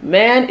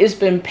 Man, it's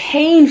been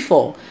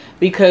painful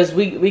because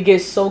we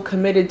get so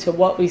committed to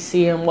what we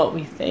see and what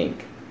we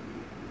think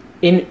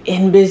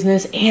in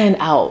business and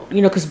out.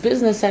 You know, because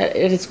business at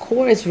its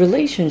core is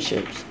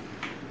relationships.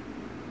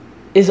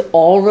 Is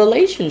all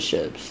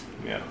relationships.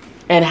 Yeah.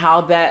 And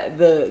how that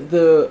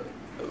the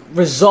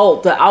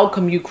result, the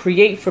outcome you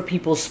create for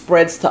people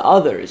spreads to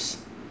others.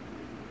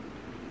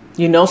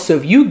 You know, so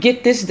if you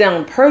get this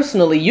down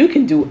personally, you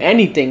can do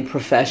anything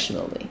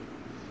professionally.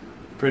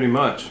 Pretty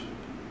much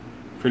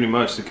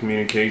the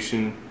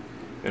communication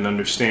and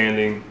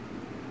understanding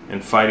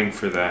and fighting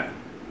for that.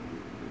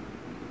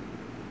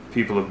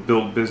 People have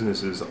built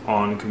businesses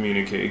on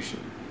communication.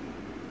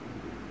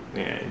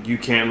 And you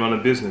can't run a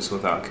business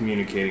without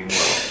communicating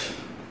well.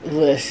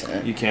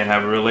 Listen. You can't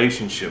have a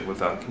relationship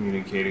without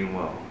communicating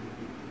well.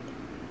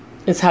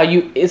 It's how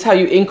you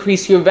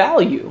increase your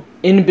value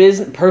in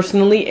business,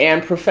 personally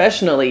and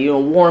professionally. You know,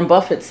 Warren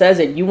Buffett says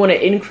it. You want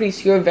to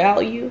increase your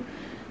value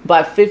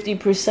by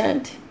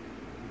 50%.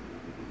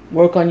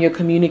 Work on your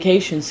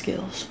communication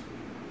skills.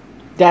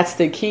 That's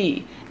the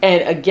key.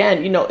 And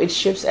again, you know, it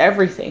shifts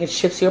everything. It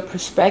shifts your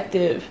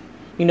perspective.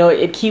 You know,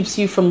 it keeps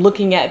you from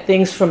looking at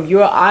things from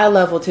your eye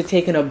level to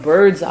taking a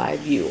bird's eye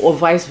view, or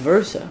vice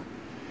versa,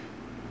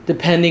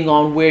 depending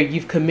on where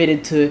you've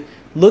committed to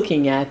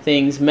looking at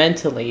things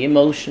mentally,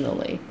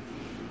 emotionally,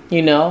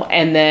 you know.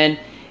 And then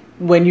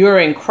when you're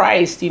in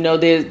Christ, you know,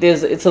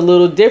 there's it's a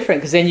little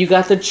different, because then you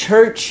got the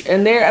church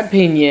and their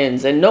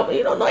opinions, and you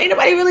don't know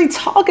anybody really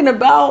talking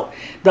about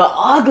the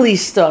ugly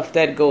stuff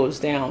that goes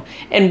down.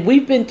 And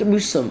we've been through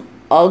some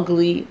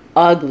ugly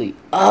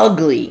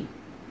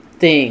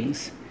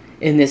things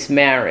in this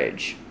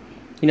marriage.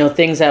 You know,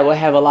 things that will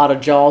have a lot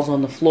of jaws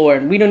on the floor,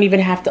 and we don't even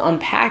have to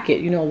unpack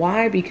it. You know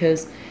why?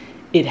 Because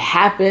it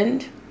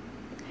happened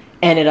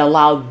and it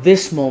allowed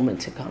this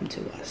moment to come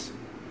to us.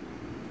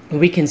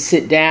 We can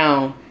sit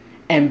down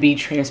and be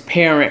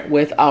transparent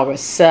with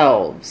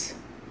ourselves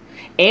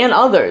and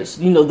others,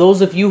 you know,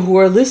 those of you who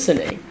are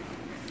listening,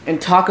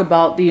 and talk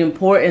about the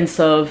importance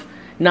of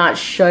not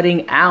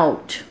shutting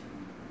out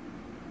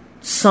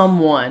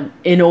someone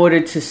in order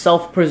to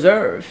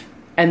self-preserve,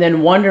 and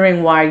then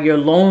wondering why you're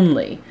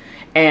lonely,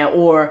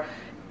 and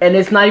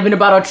it's not even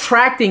about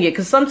attracting it,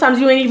 because sometimes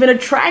you ain't even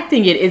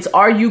attracting it. It's,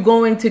 are you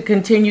going to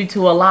continue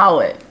to allow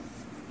it?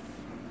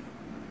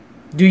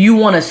 Do you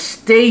want to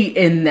stay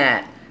in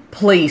that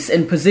place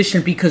and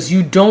position because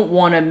you don't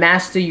want to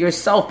master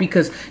yourself,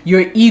 because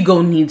your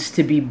ego needs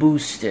to be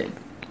boosted?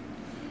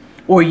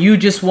 Or you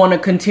just want to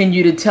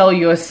continue to tell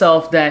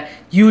yourself that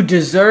you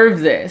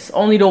deserve this,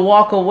 only to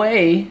walk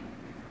away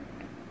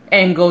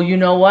and go, you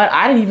know what?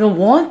 I didn't even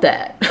want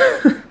that.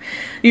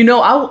 You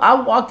know,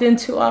 I walked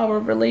into our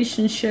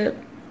relationship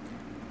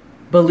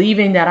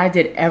believing that I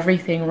did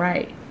everything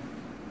right.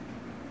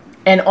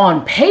 And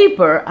on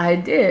paper, I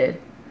did.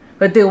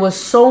 But there was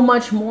so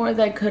much more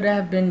that could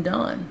have been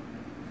done.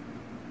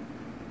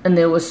 And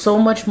there was so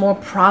much more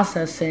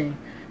processing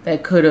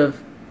that could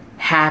have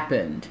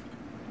happened.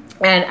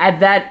 And at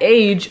that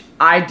age,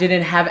 I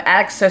didn't have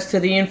access to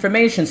the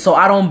information. So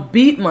I don't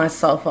beat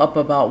myself up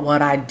about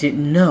what I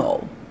didn't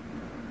know.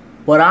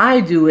 What I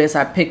do is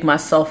I pick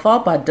myself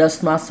up, I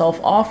dust myself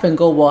off and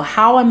go, well,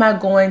 how am I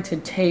going to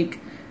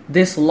take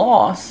this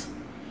loss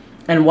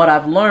and what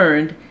I've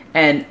learned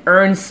and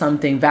earn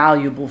something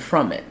valuable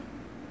from it?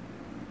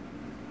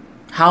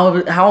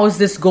 How is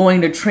this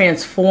going to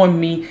transform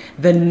me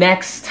the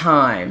next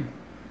time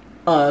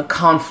a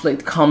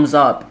conflict comes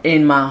up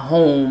in my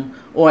home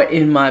or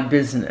in my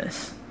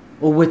business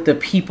or with the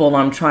people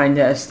I'm trying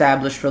to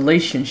establish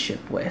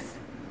relationship with?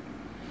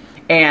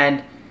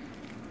 And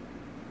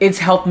it's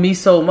helped me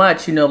so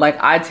much, you know, like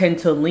I tend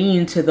to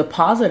lean to the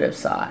positive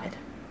side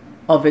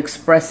of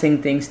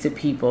expressing things to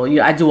people. You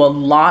know, I do a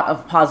lot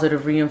of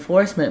positive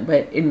reinforcement,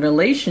 but in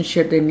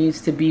relationship, there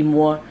needs to be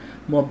more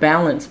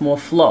balance, more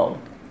flow.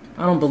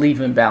 I don't believe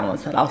in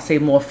balance, but I'll say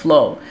more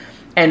flow.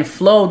 And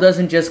flow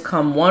doesn't just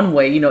come one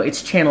way, you know,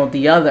 it's channeled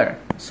the other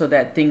so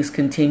that things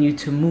continue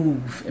to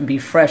move and be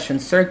fresh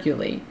and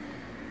circulate.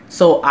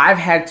 So I've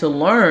had to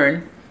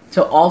learn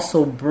to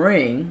also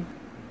bring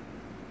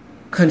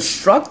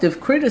constructive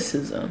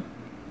criticism.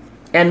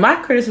 And my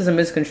criticism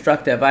is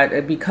constructive.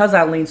 Because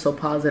I lean so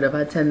positive,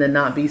 I tend to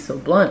not be so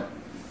blunt.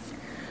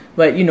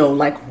 but,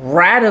 like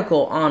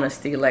radical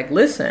honesty. Like,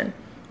 listen,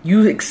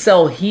 you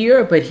excel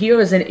here, but here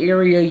is an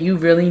area you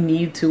really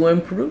need to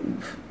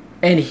improve.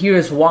 And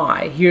here's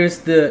why. Here's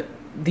the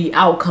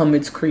outcome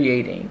it's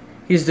creating.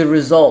 Here's the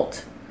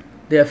result,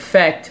 the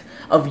effect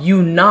of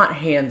you not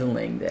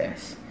handling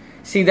this.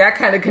 See, that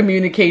kind of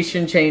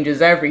communication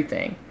changes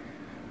everything.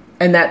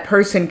 And that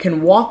person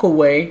can walk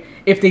away.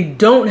 If they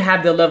don't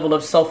have the level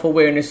of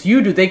self-awareness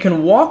you do, they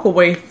can walk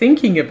away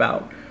thinking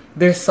about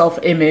their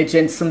self-image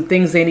and some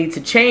things they need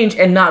to change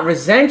and not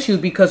resent you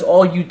because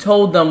all you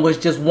told them was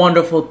just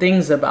wonderful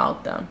things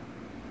about them.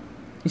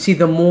 You see,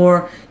 the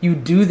more you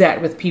do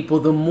that with people,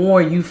 the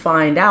more you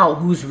find out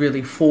who's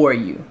really for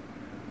you.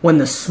 When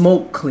the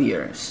smoke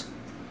clears,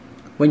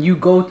 when you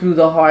go through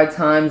the hard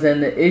times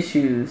and the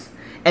issues.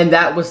 And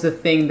that was the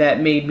thing that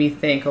made me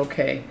think,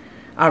 okay,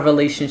 our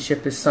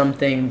relationship is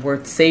something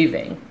worth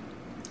saving.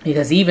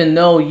 Because even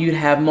though you'd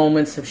have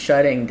moments of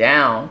shutting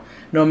down,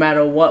 no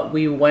matter what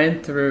we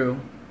went through,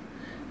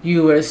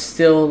 you were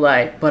still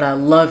like, but I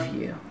love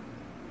you.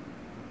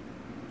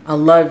 I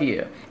love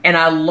you. And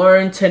I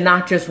learned to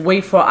not just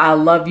wait for I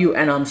love you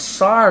and I'm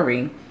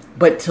sorry,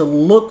 but to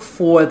look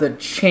for the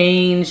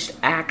changed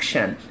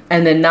action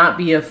and then not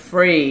be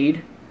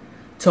afraid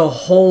to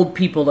hold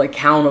people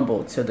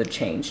accountable to the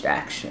changed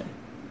action.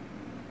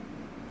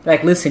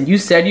 Like, listen, you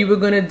said you were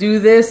going to do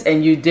this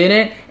and you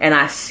didn't, and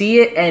I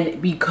see it,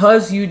 and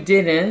because you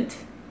didn't,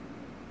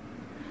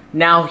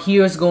 now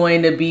here's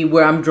going to be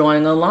where I'm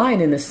drawing a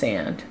line in the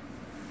sand,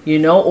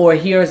 or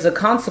here's the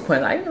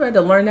consequence. I had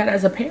to learn that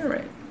as a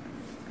parent,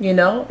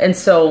 and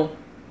so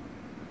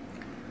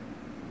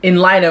in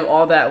light of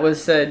all that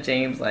was said,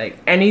 James, like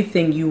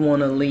anything you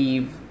want to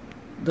leave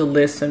the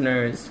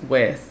listeners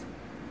with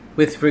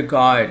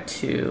regard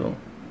to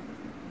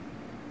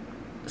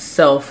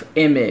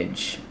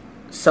self-image,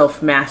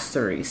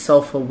 self-mastery,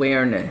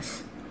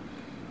 self-awareness.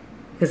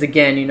 Because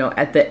again,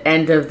 at the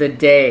end of the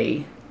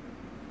day,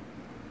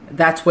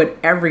 that's what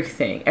every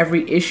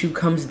issue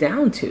comes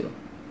down to.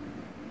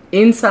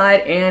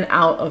 Inside and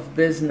out of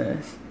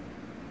business.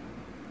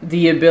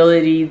 The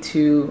ability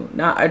to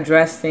not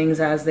address things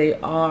as they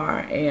are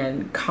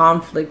and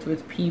conflict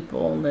with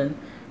people and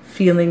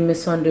feeling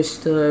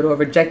misunderstood or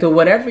rejected,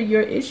 whatever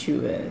your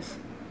issue is.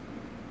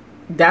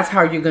 That's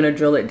how you're going to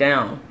drill it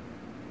down.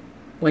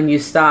 When you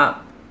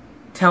stop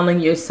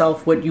telling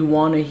yourself what you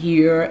want to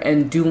hear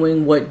and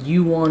doing what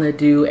you want to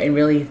do and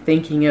really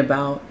thinking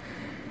about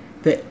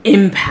the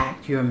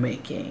impact you're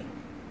making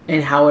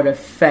and how it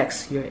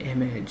affects your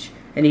image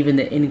and even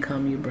the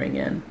income you bring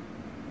in.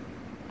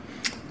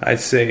 I'd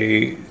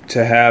say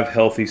to have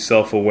healthy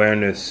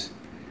self-awareness,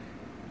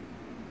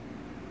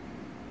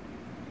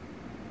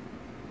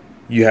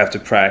 you have to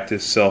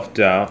practice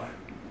self-doubt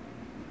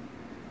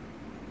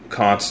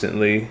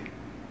constantly,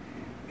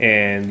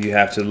 and you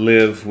have to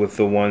live with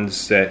the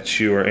ones that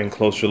you are in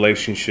close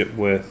relationship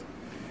with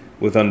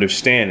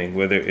understanding,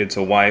 whether it's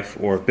a wife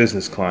or a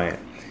business client.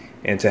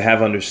 And to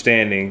have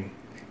understanding,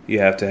 you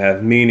have to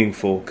have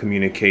meaningful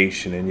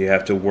communication, and you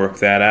have to work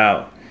that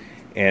out.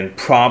 And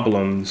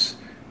problems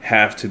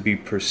have to be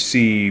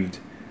perceived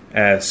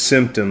as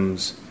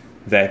symptoms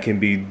that can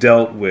be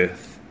dealt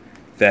with,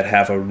 that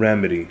have a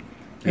remedy.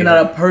 You're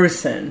not a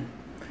person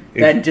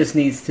that just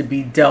needs to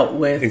be dealt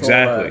with.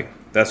 Exactly.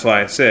 That's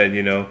why I said,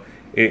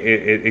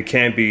 it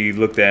can't be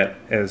looked at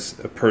as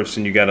a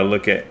person. You got to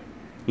look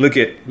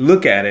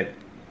at it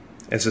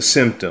as a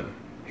symptom.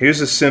 Here's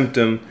a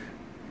symptom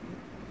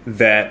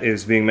that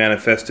is being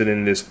manifested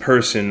in this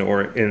person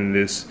or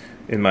in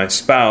my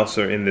spouse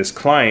or in this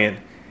client,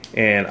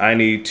 and I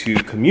need to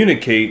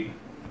communicate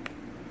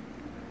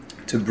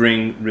to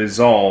bring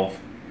resolve.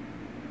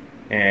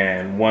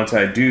 And once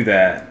I do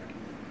that,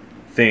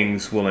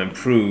 things will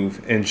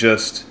improve. And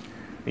just,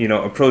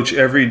 approach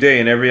every day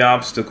and every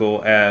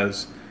obstacle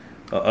as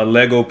a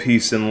Lego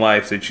piece in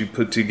life that you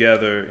put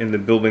together in the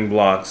building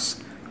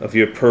blocks of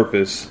your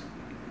purpose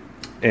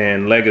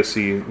and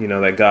legacy,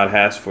 that God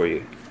has for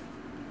you.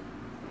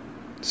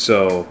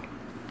 So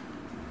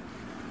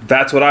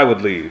that's what I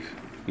would leave,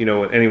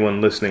 with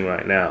anyone listening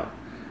right now.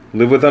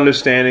 Live with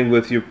understanding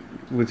with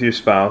your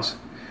spouse.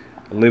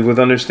 Live with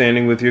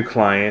understanding with your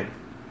client.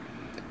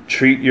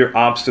 Treat your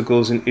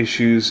obstacles and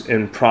issues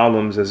and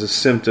problems as a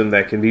symptom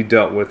that can be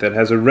dealt with, that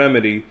has a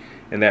remedy,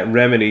 and that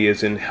remedy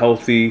is in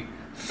healthy,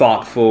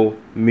 thoughtful,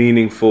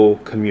 meaningful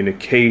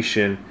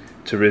communication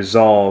to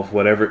resolve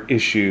whatever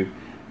issue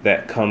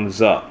that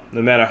comes up,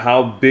 no matter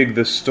how big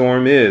the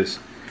storm is.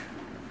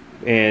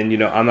 And,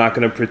 I'm not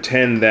going to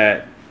pretend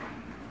that,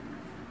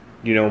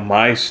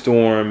 my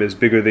storm is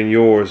bigger than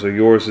yours or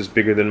yours is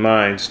bigger than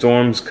mine.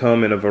 Storms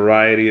come in a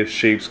variety of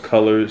shapes,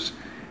 colors,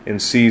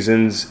 and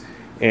seasons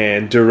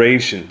and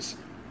durations.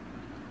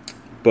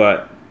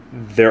 But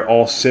they're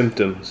all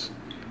symptoms,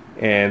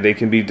 and they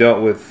can be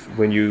dealt with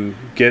when you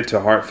get to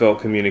heartfelt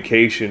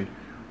communication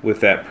with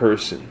that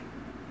person,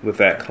 with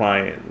that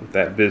client, with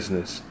that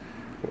business,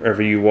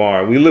 wherever you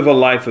are. We live a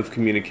life of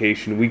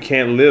communication. We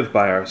can't live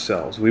by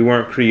ourselves. We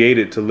weren't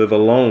created to live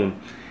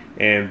alone.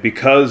 And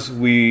because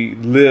we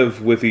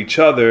live with each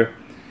other,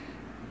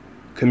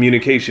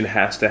 communication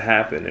has to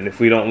happen. And if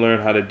we don't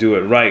learn how to do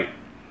it right,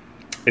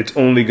 it's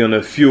only going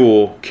to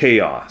fuel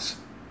chaos.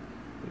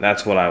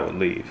 That's what I would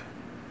leave.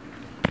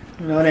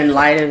 In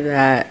light of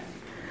that,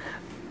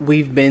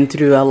 we've been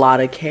through a lot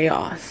of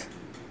chaos.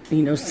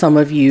 Some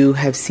of you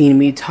have seen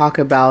me talk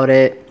about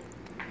it,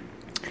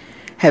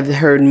 have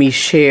heard me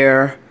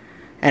share,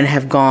 and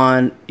have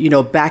gone,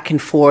 back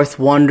and forth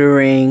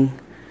wondering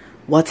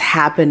what's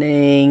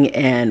happening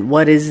and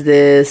what is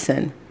this.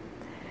 And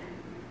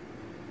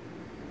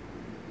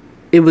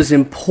it was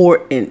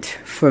important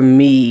for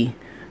me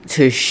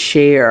to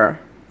share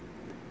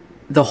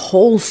the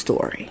whole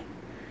story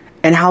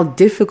and how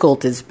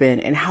difficult it's been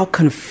and how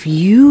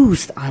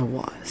confused I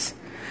was.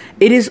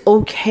 It is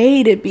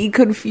okay to be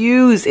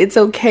confused. It's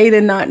okay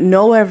to not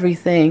know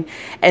everything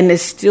and to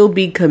still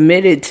be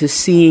committed to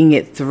seeing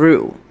it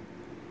through.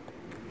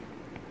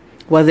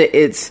 Whether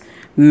it's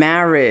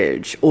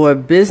marriage or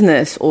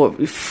business or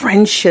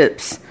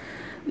friendships,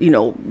 a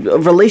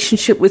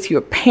relationship with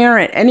your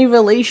parent, any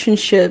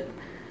relationship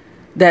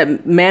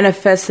that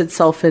manifests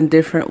itself in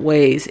different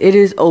ways. It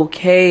is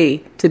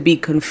okay to be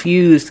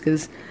confused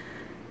because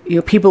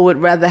people would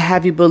rather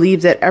have you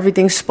believe that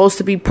everything's supposed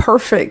to be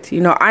perfect.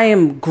 I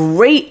am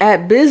great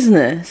at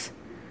business,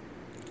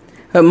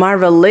 but my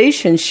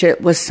relationship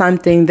was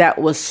something that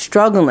was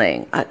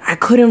struggling. I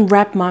couldn't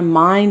wrap my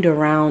mind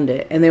around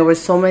it. And there were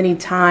so many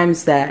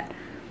times that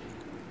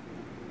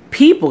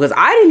people, because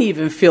I didn't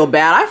even feel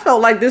bad. I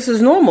felt like this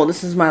is normal.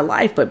 This is my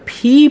life. But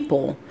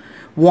people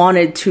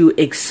wanted to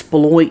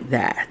exploit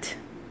that.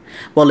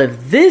 Well,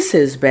 if this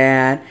is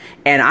bad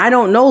and I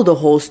don't know the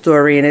whole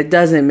story and it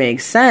doesn't make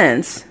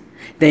sense,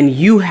 then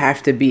you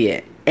have to be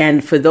it.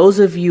 And for those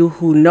of you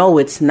who know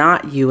it's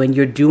not you and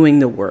you're doing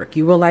the work,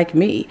 you were like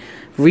me,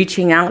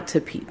 reaching out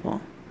to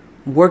people,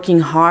 working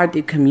hard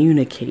to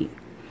communicate,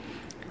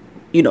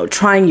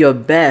 trying your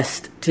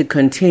best to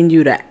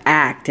continue to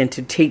act and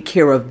to take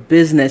care of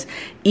business,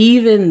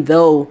 even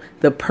though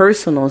the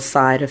personal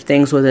side of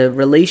things or the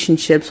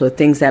relationships or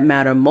things that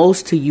matter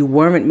most to you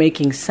weren't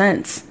making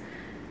sense.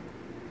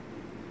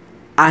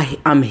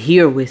 I'm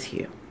here with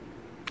you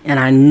and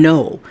I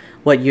know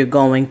what you're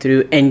going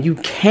through and you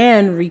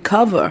can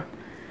recover.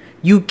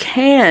 You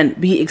can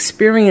be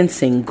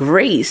experiencing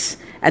grace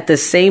at the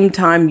same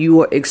time you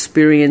are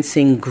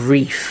experiencing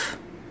grief.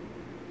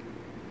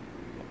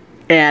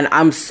 And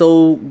I'm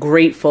so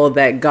grateful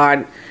that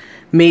God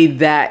made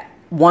that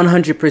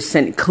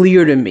 100%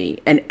 clear to me.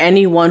 And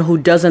anyone who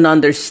doesn't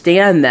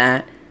understand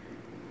that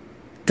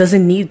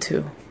doesn't need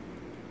to.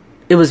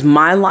 It was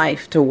my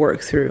life to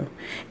work through.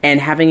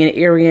 And having an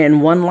area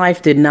in one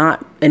life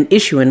an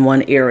issue in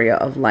one area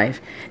of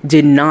life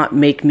did not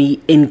make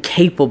me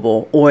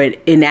incapable or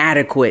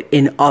inadequate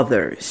in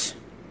others.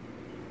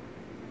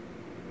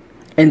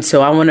 And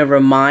so I want to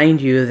remind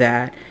you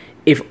that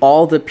if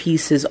all the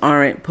pieces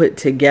aren't put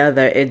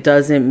together, it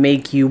doesn't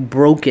make you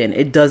broken.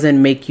 It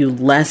doesn't make you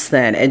less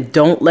than. And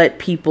don't let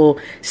people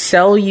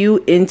sell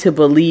you into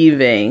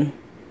believing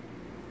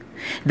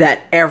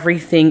that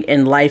everything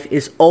in life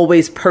is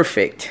always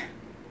perfect.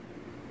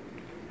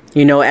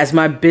 As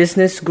my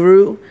business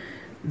grew,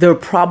 the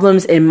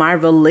problems in my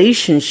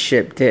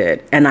relationship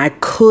did. And I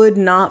could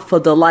not for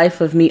the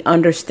life of me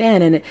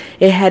understand. And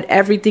it had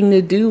everything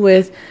to do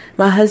with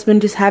my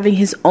husband just having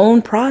his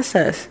own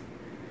process.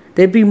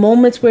 There'd be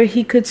moments where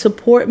he could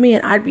support me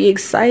and I'd be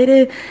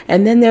excited.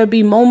 And then there'd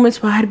be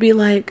moments where I'd be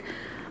like,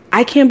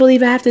 I can't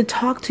believe I have to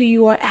talk to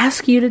you or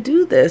ask you to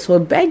do this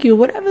or beg you,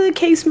 whatever the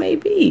case may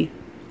be,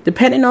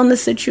 depending on the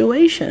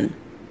situation.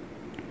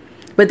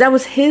 But that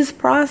was his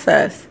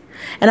process.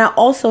 And I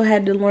also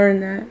had to learn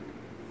that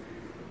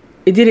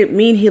it didn't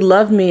mean he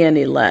loved me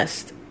any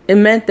less. It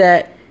meant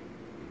that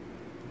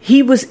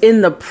he was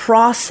in the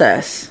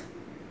process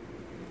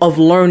of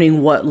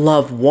learning what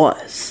love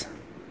was.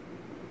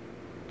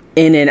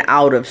 In and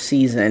out of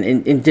season,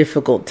 in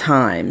difficult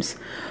times,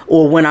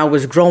 or when I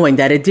was growing,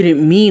 that it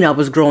didn't mean I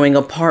was growing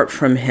apart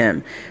from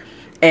him.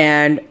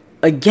 And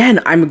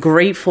again, I'm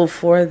grateful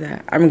for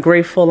that. I'm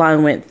grateful I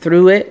went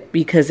through it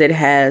because I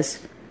have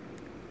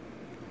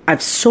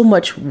so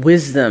much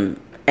wisdom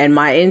and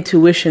my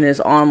intuition is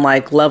on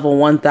like level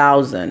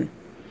 1000.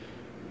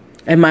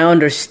 And my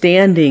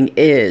understanding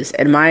is,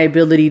 and my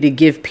ability to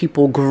give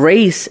people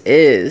grace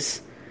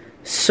is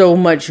so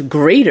much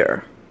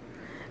greater.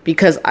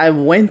 Because I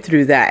went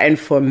through that, and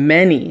for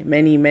many,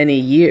 many, many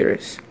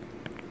years,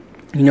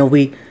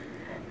 we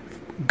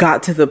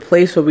got to the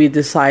place where we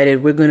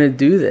decided we're going to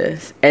do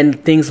this.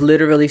 And things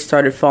literally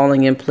started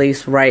falling in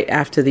place right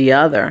after the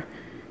other.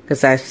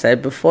 Because I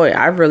said before,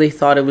 I really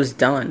thought it was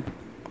done.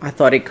 I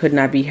thought it could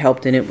not be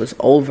helped and it was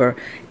over,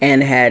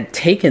 and had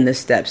taken the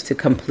steps to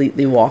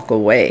completely walk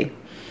away.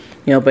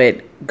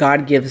 But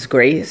God gives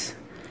grace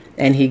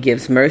and he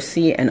gives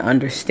mercy and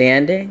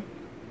understanding.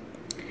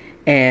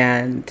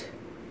 And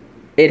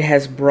it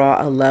has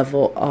brought a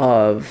level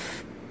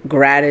of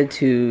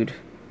gratitude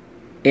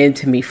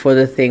into me for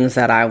the things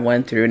that I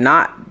went through.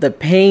 Not the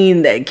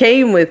pain that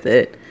came with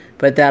it,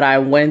 but that I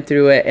went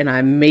through it and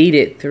I made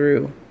it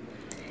through.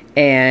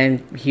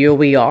 And here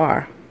we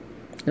are.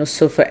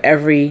 So for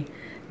every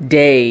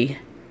day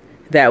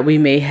that we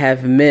may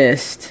have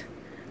missed,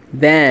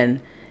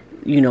 then,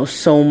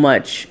 so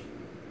much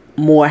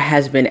more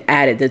has been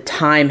added. The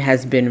time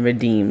has been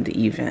redeemed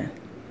even.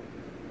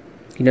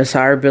 So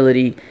our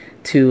ability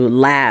to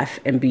laugh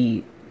and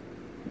be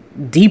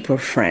deeper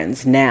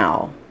friends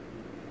now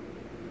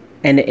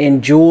and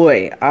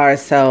enjoy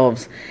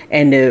ourselves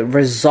and to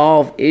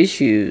resolve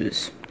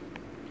issues,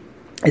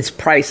 it's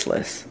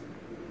priceless.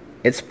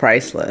 It's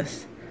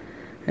priceless.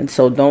 And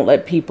so don't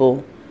let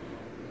people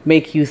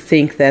make you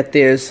think that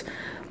there's,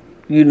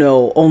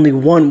 only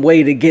one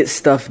way to get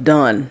stuff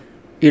done.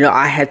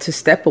 I had to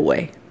step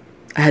away.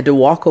 I had to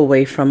walk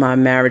away from our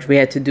marriage. We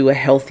had to do a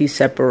healthy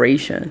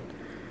separation,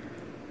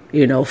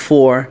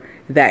 for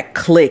that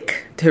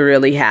click to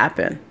really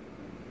happen.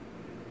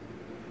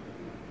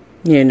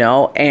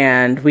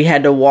 And we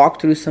had to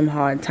walk through some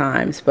hard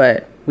times,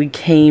 but we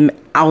came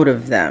out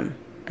of them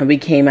and we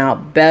came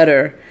out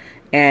better.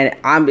 And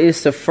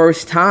it's the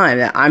first time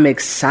that I'm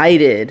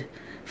excited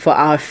for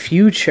our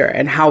future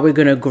and how we're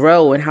going to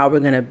grow and how we're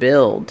going to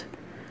build.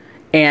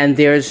 And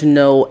there's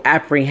no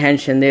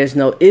apprehension.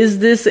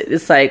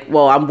 It's like,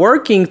 well, I'm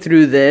working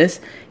through this.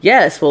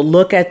 Yes, well,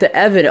 look at the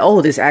evidence.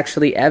 Oh, there's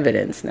actually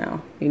evidence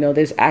now.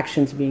 There's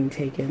actions being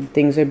taken.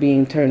 Things are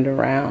being turned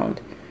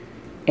around.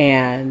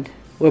 And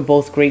we're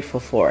both grateful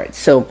for it.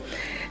 So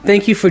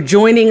thank you for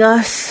joining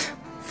us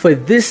for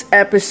this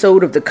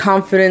episode of the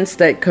Confidence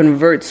That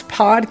Converts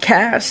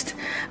podcast.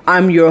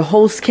 I'm your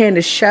host,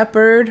 Candace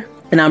Shepherd,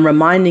 and I'm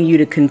reminding you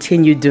to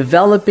continue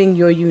developing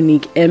your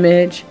unique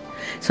image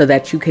so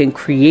that you can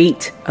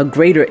create a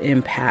greater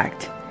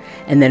impact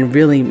and then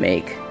really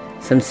make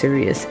some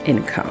serious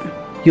income.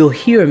 You'll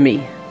hear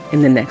me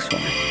in the next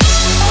one.